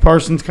and Micah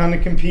Parsons kind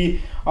of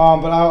compete.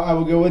 But I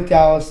will go with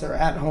Dallas. They're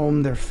at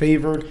home. They're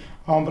favored.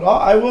 But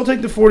I will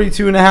take the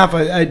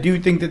 42.5. I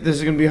do think that this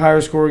is going to be higher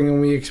scoring than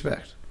we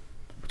expect.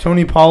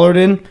 Tony Pollard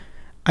in.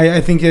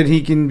 I think that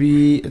he can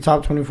be a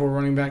top 24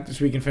 running back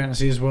this week in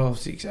fantasy as well if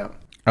Zeke's out.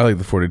 I like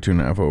the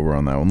 42.5 over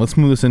on that one. Let's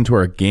move this into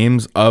our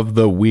games of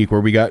the week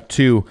where we got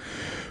two.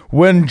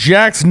 When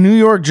Jack's New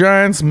York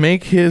Giants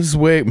make their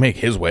way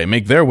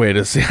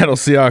to Seattle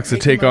Seahawks to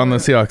take on the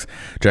Seahawks.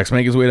 Jack's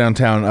make his way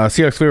downtown.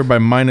 Seahawks favored by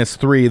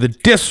 -3. The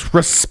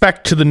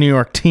disrespect to the New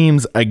York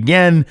teams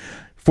again.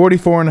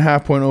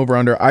 44.5 point over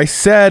under. I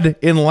said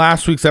in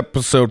last week's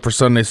episode for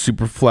Sunday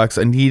Superflex,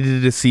 I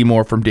needed to see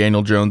more from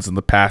Daniel Jones in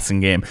the passing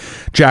game.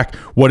 Jack,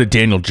 what did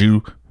Daniel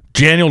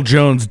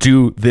Jones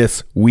do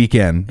this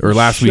weekend or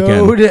last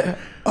weekend? Showed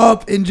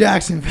up in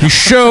Jacksonville. He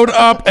showed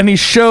up and he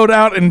showed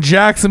out in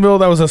Jacksonville.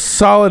 That was a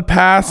solid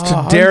pass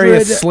to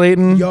Darius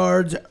Slayton.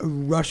 Yards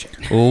rushing.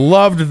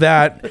 Loved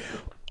that.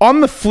 On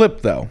the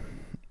flip, though,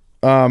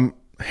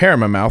 hair in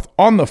my mouth.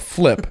 On the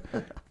flip,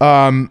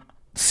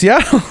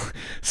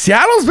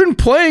 Seattle's been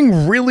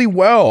playing really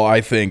well.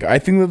 I think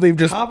that they've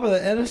just top of the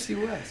NFC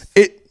West.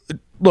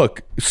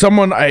 Look,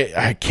 someone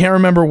I can't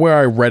remember where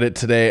I read it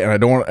today, and I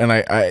don't want, and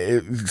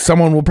I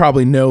someone will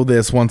probably know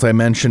this once I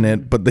mention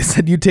it, but they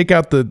said you take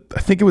out I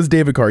think it was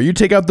David Carr, you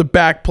take out the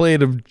back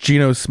plate of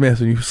Geno Smith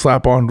and you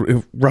slap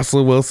on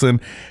Russell Wilson,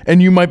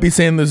 and you might be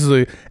saying this is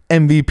a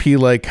MVP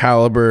like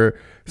caliber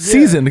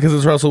season because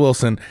it's Russell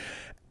Wilson.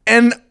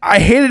 And I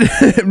hated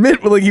to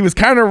admit, but like he was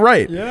kind of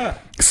right. Yeah,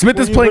 Smith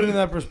is playing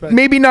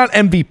maybe not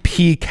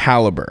MVP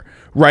caliber.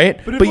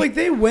 Right? But if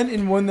they went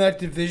and won that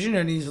division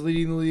and he's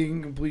leading the league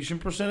in completion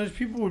percentage,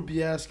 people would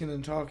be asking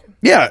and talking.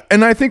 Yeah,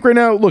 and I think right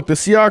now, look, the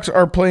Seahawks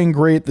are playing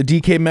great. The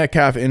DK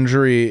Metcalf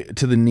injury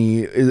to the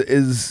knee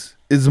is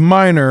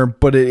minor,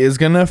 but it is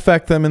going to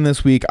affect them in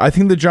this week. I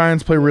think the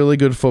Giants play really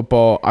good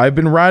football. I've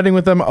been riding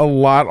with them a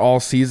lot all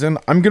season.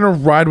 I'm going to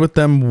ride with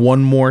them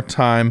one more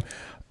time.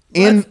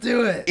 Let's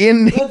do it.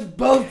 Let's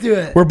both do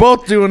it. We're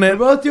both doing it.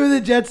 We're both doing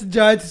the Jets and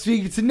Giants this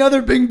week. It's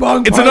another bing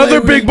bong parlay. It's another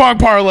bing bong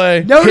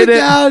parlay. Note it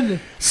down.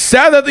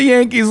 Sad that the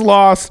Yankees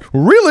lost.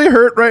 Really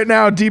hurt right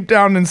now deep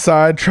down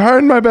inside.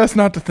 Trying my best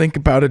not to think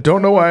about it.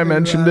 Don't know why I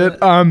mentioned it.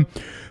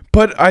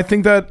 But I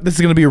think that this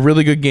is going to be a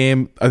really good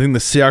game. I think the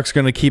Seahawks are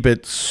going to keep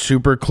it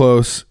super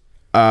close.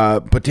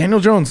 But Daniel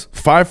Jones,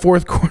 5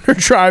 fourth quarter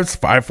drives,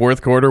 5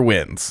 fourth quarter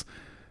wins.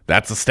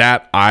 That's a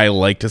stat I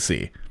like to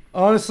see.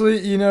 Honestly,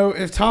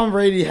 if Tom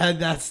Brady had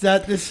that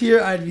stat this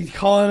year, I'd be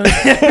calling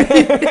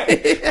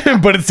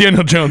him. But it's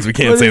Daniel Jones. We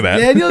can't say that.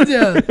 Daniel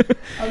Jones.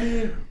 I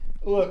mean,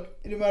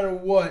 look, no matter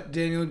what,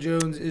 Daniel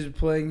Jones is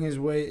playing his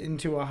way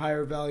into a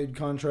higher valued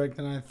contract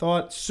than I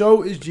thought.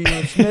 So is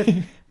Geno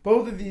Smith.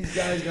 Both of these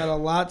guys got a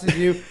lot to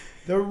do.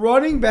 The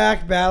running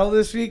back battle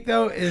this week,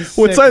 though, is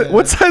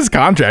what size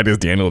contract is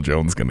Daniel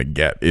Jones going to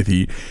get if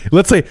he?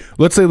 Let's say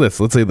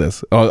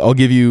this. I'll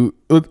give you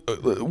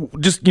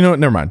just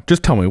never mind.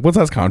 Just tell me what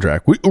size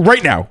contract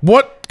right now.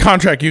 What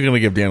contract you going to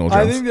give Daniel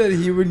Jones? I think that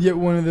he would get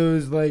one of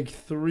those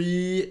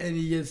 3, and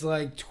he gets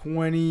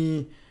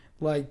 20,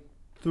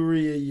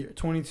 3 a year,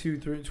 22,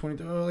 3,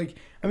 23.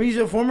 He's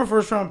a former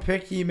first-round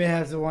pick. He may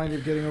have to wind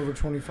up getting over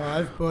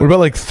 25. But what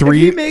about 3?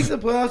 If he makes the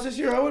playoffs this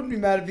year, I wouldn't be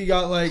mad if he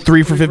got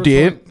 3 for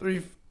 58.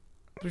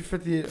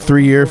 358.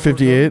 3 year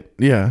 58.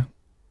 Yeah,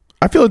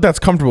 I feel like that's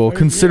comfortable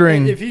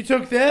considering. If he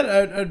took that,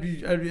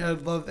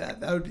 I'd love that.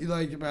 That would be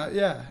about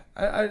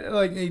I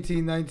like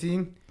 18,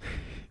 19.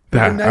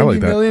 That I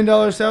like that. $90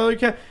 million salary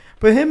cap.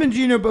 But him and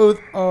Geno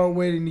both are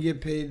waiting to get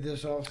paid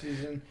this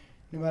offseason,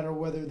 no matter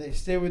whether they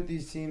stay with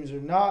these teams or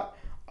not.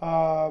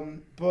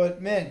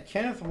 But man,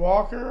 Kenneth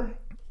Walker.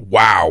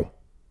 Wow.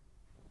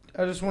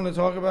 I just want to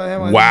talk about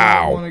him. I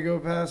don't want to go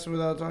past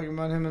without talking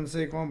about him and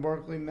Saquon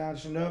Barkley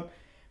matching up.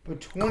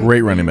 But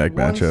great running back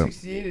matchup.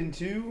 168 and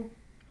 2.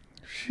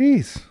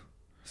 Jeez.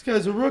 This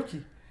guy's a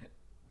rookie.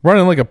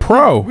 Running like a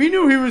pro. We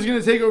knew he was going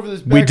to take over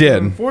this backfield. We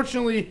did.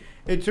 Unfortunately,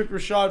 it took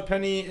Rashad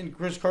Penny and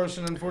Chris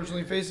Carson,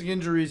 unfortunately, facing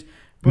injuries.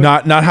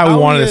 But not how we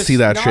wanted to see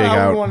that shake out. Not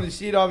how we wanted to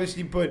see it,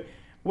 obviously. But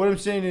what I'm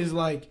saying is,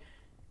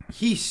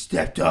 he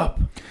stepped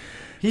up.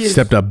 He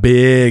stepped up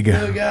big.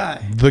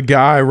 The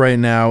guy right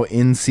now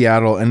in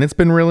Seattle, and it's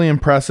been really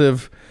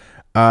impressive.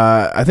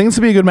 I think it's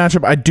going to be a good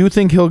matchup. I do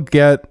think he'll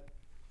get.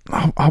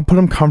 I'll put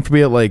him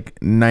comfortably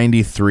at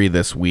 93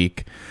 this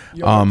week.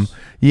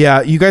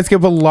 Yeah, you guys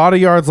gave a lot of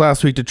yards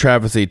last week to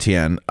Travis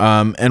Etienne.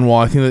 And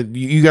while I think that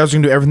you guys are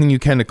going to do everything you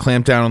can to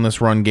clamp down on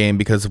this run game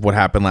because of what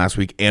happened last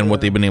week and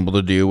what they've been able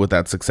to do with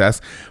that success,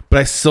 but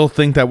I still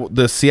think that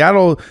the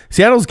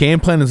Seattle's game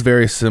plan is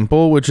very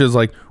simple, which is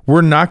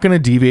we're not going to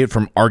deviate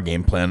from our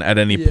game plan at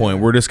any point.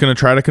 We're just going to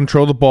try to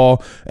control the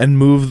ball and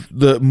move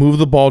the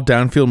ball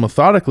downfield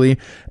methodically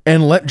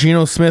and let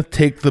Geno Smith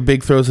take the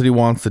big throws that he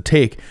wants to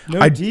take. No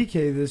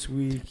DK this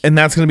week. And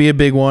that's going to be a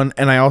big one.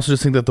 And I also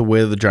just think that the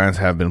way that the Giants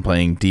have been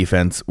playing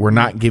defense, we're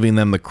not giving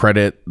them the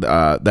credit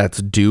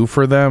that's due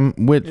for them,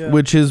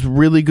 which is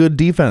really good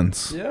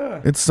defense.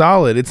 Yeah. It's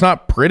solid. It's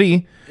not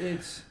pretty.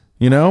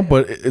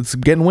 But it's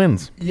getting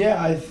wins.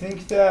 Yeah, I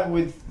think that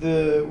with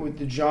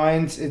the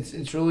Giants,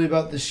 it's really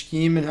about the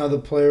scheme and how the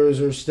players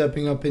are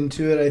stepping up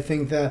into it. I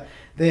think that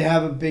they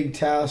have a big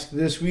task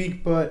this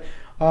week, but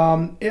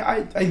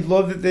I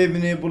love that they've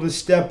been able to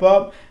step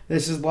up.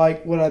 This is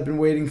like what I've been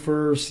waiting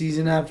for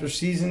season after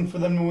season for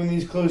them to win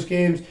these close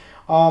games.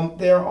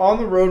 They're on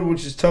the road,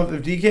 which is tough.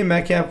 If DK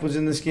Metcalf was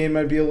in this game,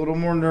 I'd be a little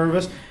more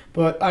nervous.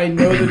 But I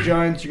know the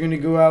Giants are going to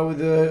go out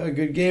with a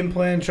good game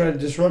plan, try to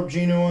disrupt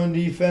Geno on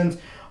defense.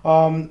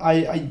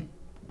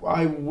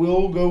 I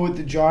will go with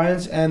the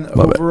Giants and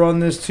over on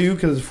this too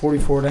because it's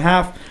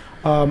 44.5.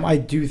 I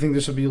do think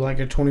this will be like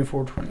a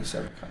 24-27 kind of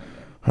game.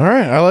 All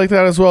right, I like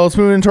that as well. Let's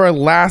move into our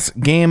last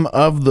game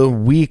of the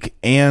week.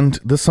 And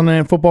the Sunday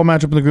Night Football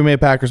matchup, the Green Bay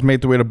Packers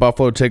made their way to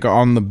Buffalo to take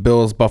on the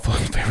Bills. Buffalo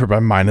favored by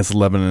minus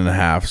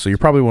 11.5. So you're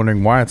probably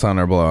wondering why it's on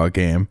our blowout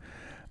game.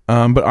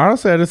 But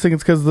honestly, I just think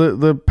it's because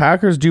the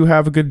Packers do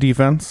have a good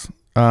defense.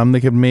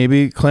 They could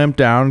maybe clamp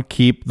down,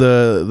 keep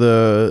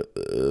the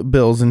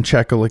Bills in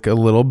check like a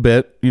little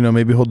bit.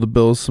 Maybe hold the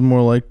Bills some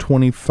more like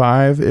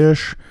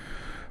 25-ish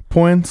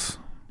points.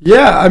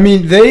 Yeah, I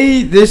mean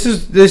this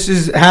has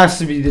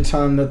to be the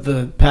time that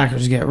the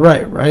Packers get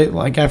right?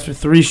 Like after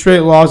 3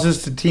 straight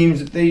losses to teams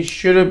that they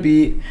should have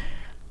beat.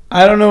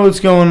 I don't know what's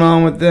going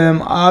on with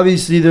them.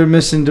 Obviously, they're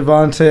missing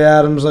Devontae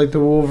Adams like the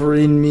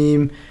Wolverine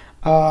meme.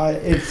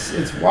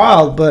 It's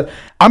wild, but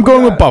I'm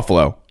going with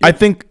Buffalo. Yeah. I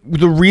think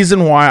the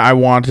reason why I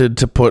wanted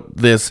to put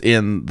this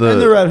in the...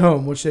 And they're at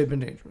home, which they've been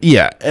dangerous.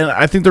 Yeah, and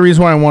I think the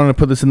reason why I wanted to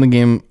put this in the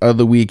game of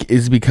the week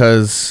is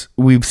because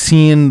we've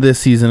seen this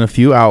season a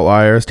few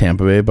outliers,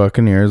 Tampa Bay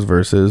Buccaneers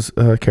versus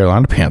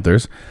Carolina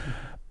Panthers.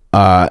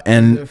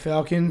 And the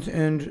Falcons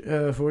and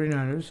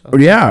 49ers.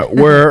 Yeah,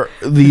 where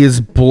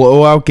these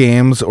blowout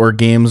games or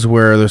games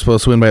where they're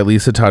supposed to win by at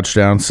least a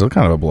touchdown, still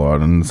kind of a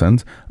blowout in a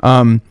sense,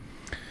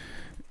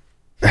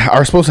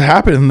 are supposed to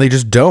happen, and they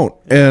just don't.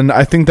 And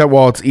I think that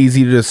while it's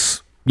easy to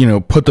just,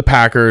 put the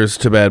Packers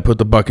to bed, put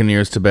the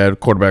Buccaneers to bed,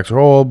 quarterbacks are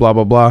old, blah,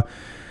 blah, blah,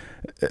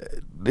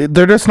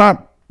 they're just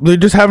not, they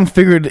just haven't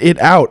figured it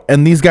out.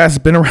 And these guys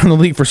have been around the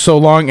league for so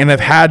long and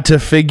have had to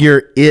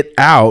figure it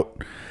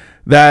out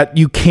that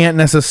you can't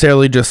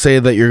necessarily just say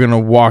that you're going to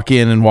walk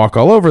in and walk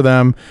all over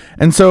them.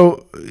 And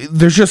so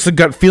there's just a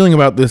gut feeling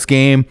about this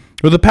game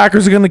where the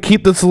Packers are going to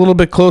keep this a little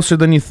bit closer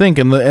than you think,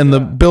 and the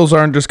Bills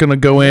aren't just going to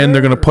go in.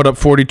 They're going to put up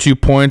 42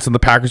 points, and the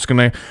Packers are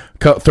going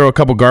to throw a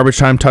couple garbage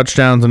time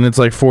touchdowns, and it's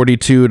like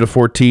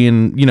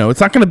 42-14. It's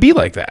not going to be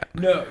like that.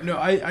 No,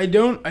 I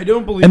don't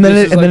believe. And then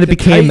it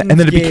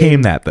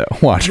became that though.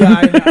 Watch. Yeah,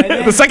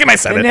 I the second I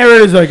said it, there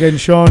it is. Like, and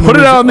Sean put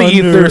it out on the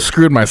ether.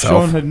 Screwed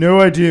myself. Sean had no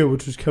idea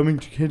which was coming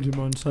to him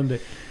on Sunday.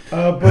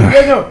 But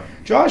yeah, no,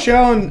 Josh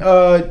Allen,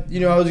 I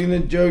was going to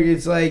joke,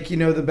 it's like,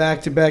 the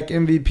back-to-back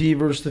MVP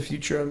versus the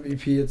future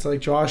MVP. It's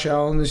like Josh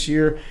Allen this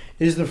year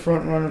is the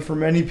front runner for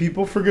many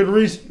people for good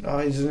reason.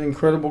 He's an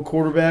incredible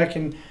quarterback,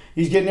 and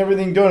he's getting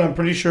everything done. I'm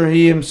pretty sure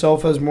he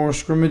himself has more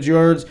scrimmage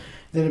yards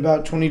than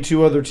about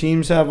 22 other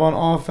teams have on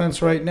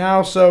offense right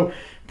now. So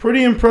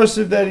pretty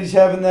impressive that he's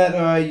having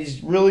that.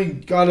 He's really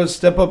got to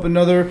step up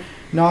another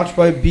notch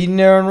by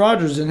beating Aaron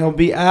Rodgers, and he'll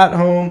be at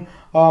home.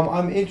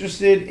 I'm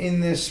interested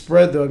in this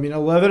spread, though. I mean,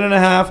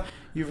 11.5.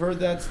 You've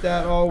heard that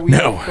stat all week.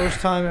 No.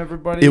 First time,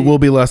 everybody. It will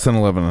be less than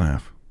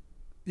 11.5.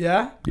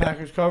 Yeah?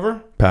 Packers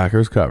cover?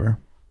 Packers cover.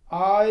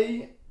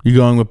 You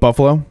going with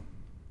Buffalo?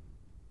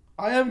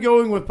 I am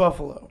going with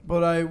Buffalo,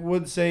 but I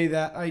would say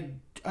that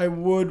I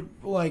would,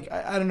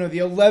 I don't know, the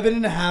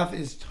 11.5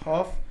 is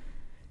tough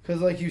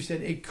because, like you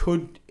said,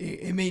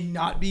 it may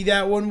not be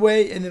that one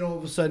way, and then all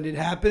of a sudden it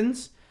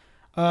happens.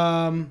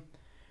 But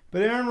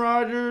Aaron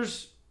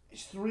Rodgers...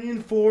 He's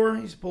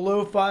 3-4. He's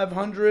below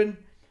 500.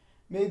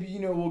 Maybe,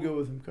 we'll go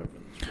with him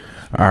covering this.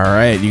 All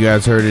right. You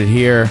guys heard it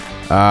here.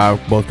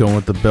 Both going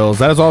with the Bills.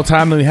 That is all the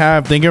time that we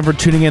have. Thank you for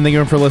tuning in. Thank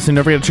you for listening.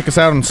 Don't forget to check us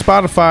out on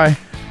Spotify.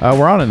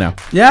 We're on it now.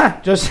 Yeah.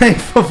 Just Saying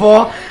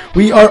Football.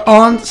 We are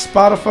on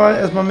Spotify,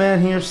 as my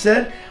man here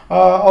said.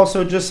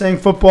 Also, Just Saying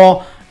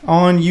Football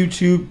on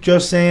YouTube.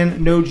 Just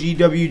Saying No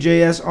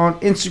GWJS on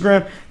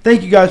Instagram.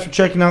 Thank you guys for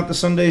checking out the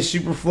Sunday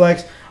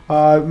Superflex.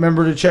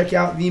 Remember to check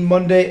out the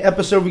Monday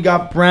episode. We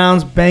got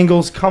Browns,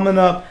 Bengals coming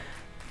up.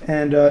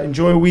 And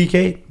enjoy Week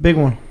 8. Big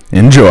one.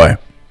 Enjoy.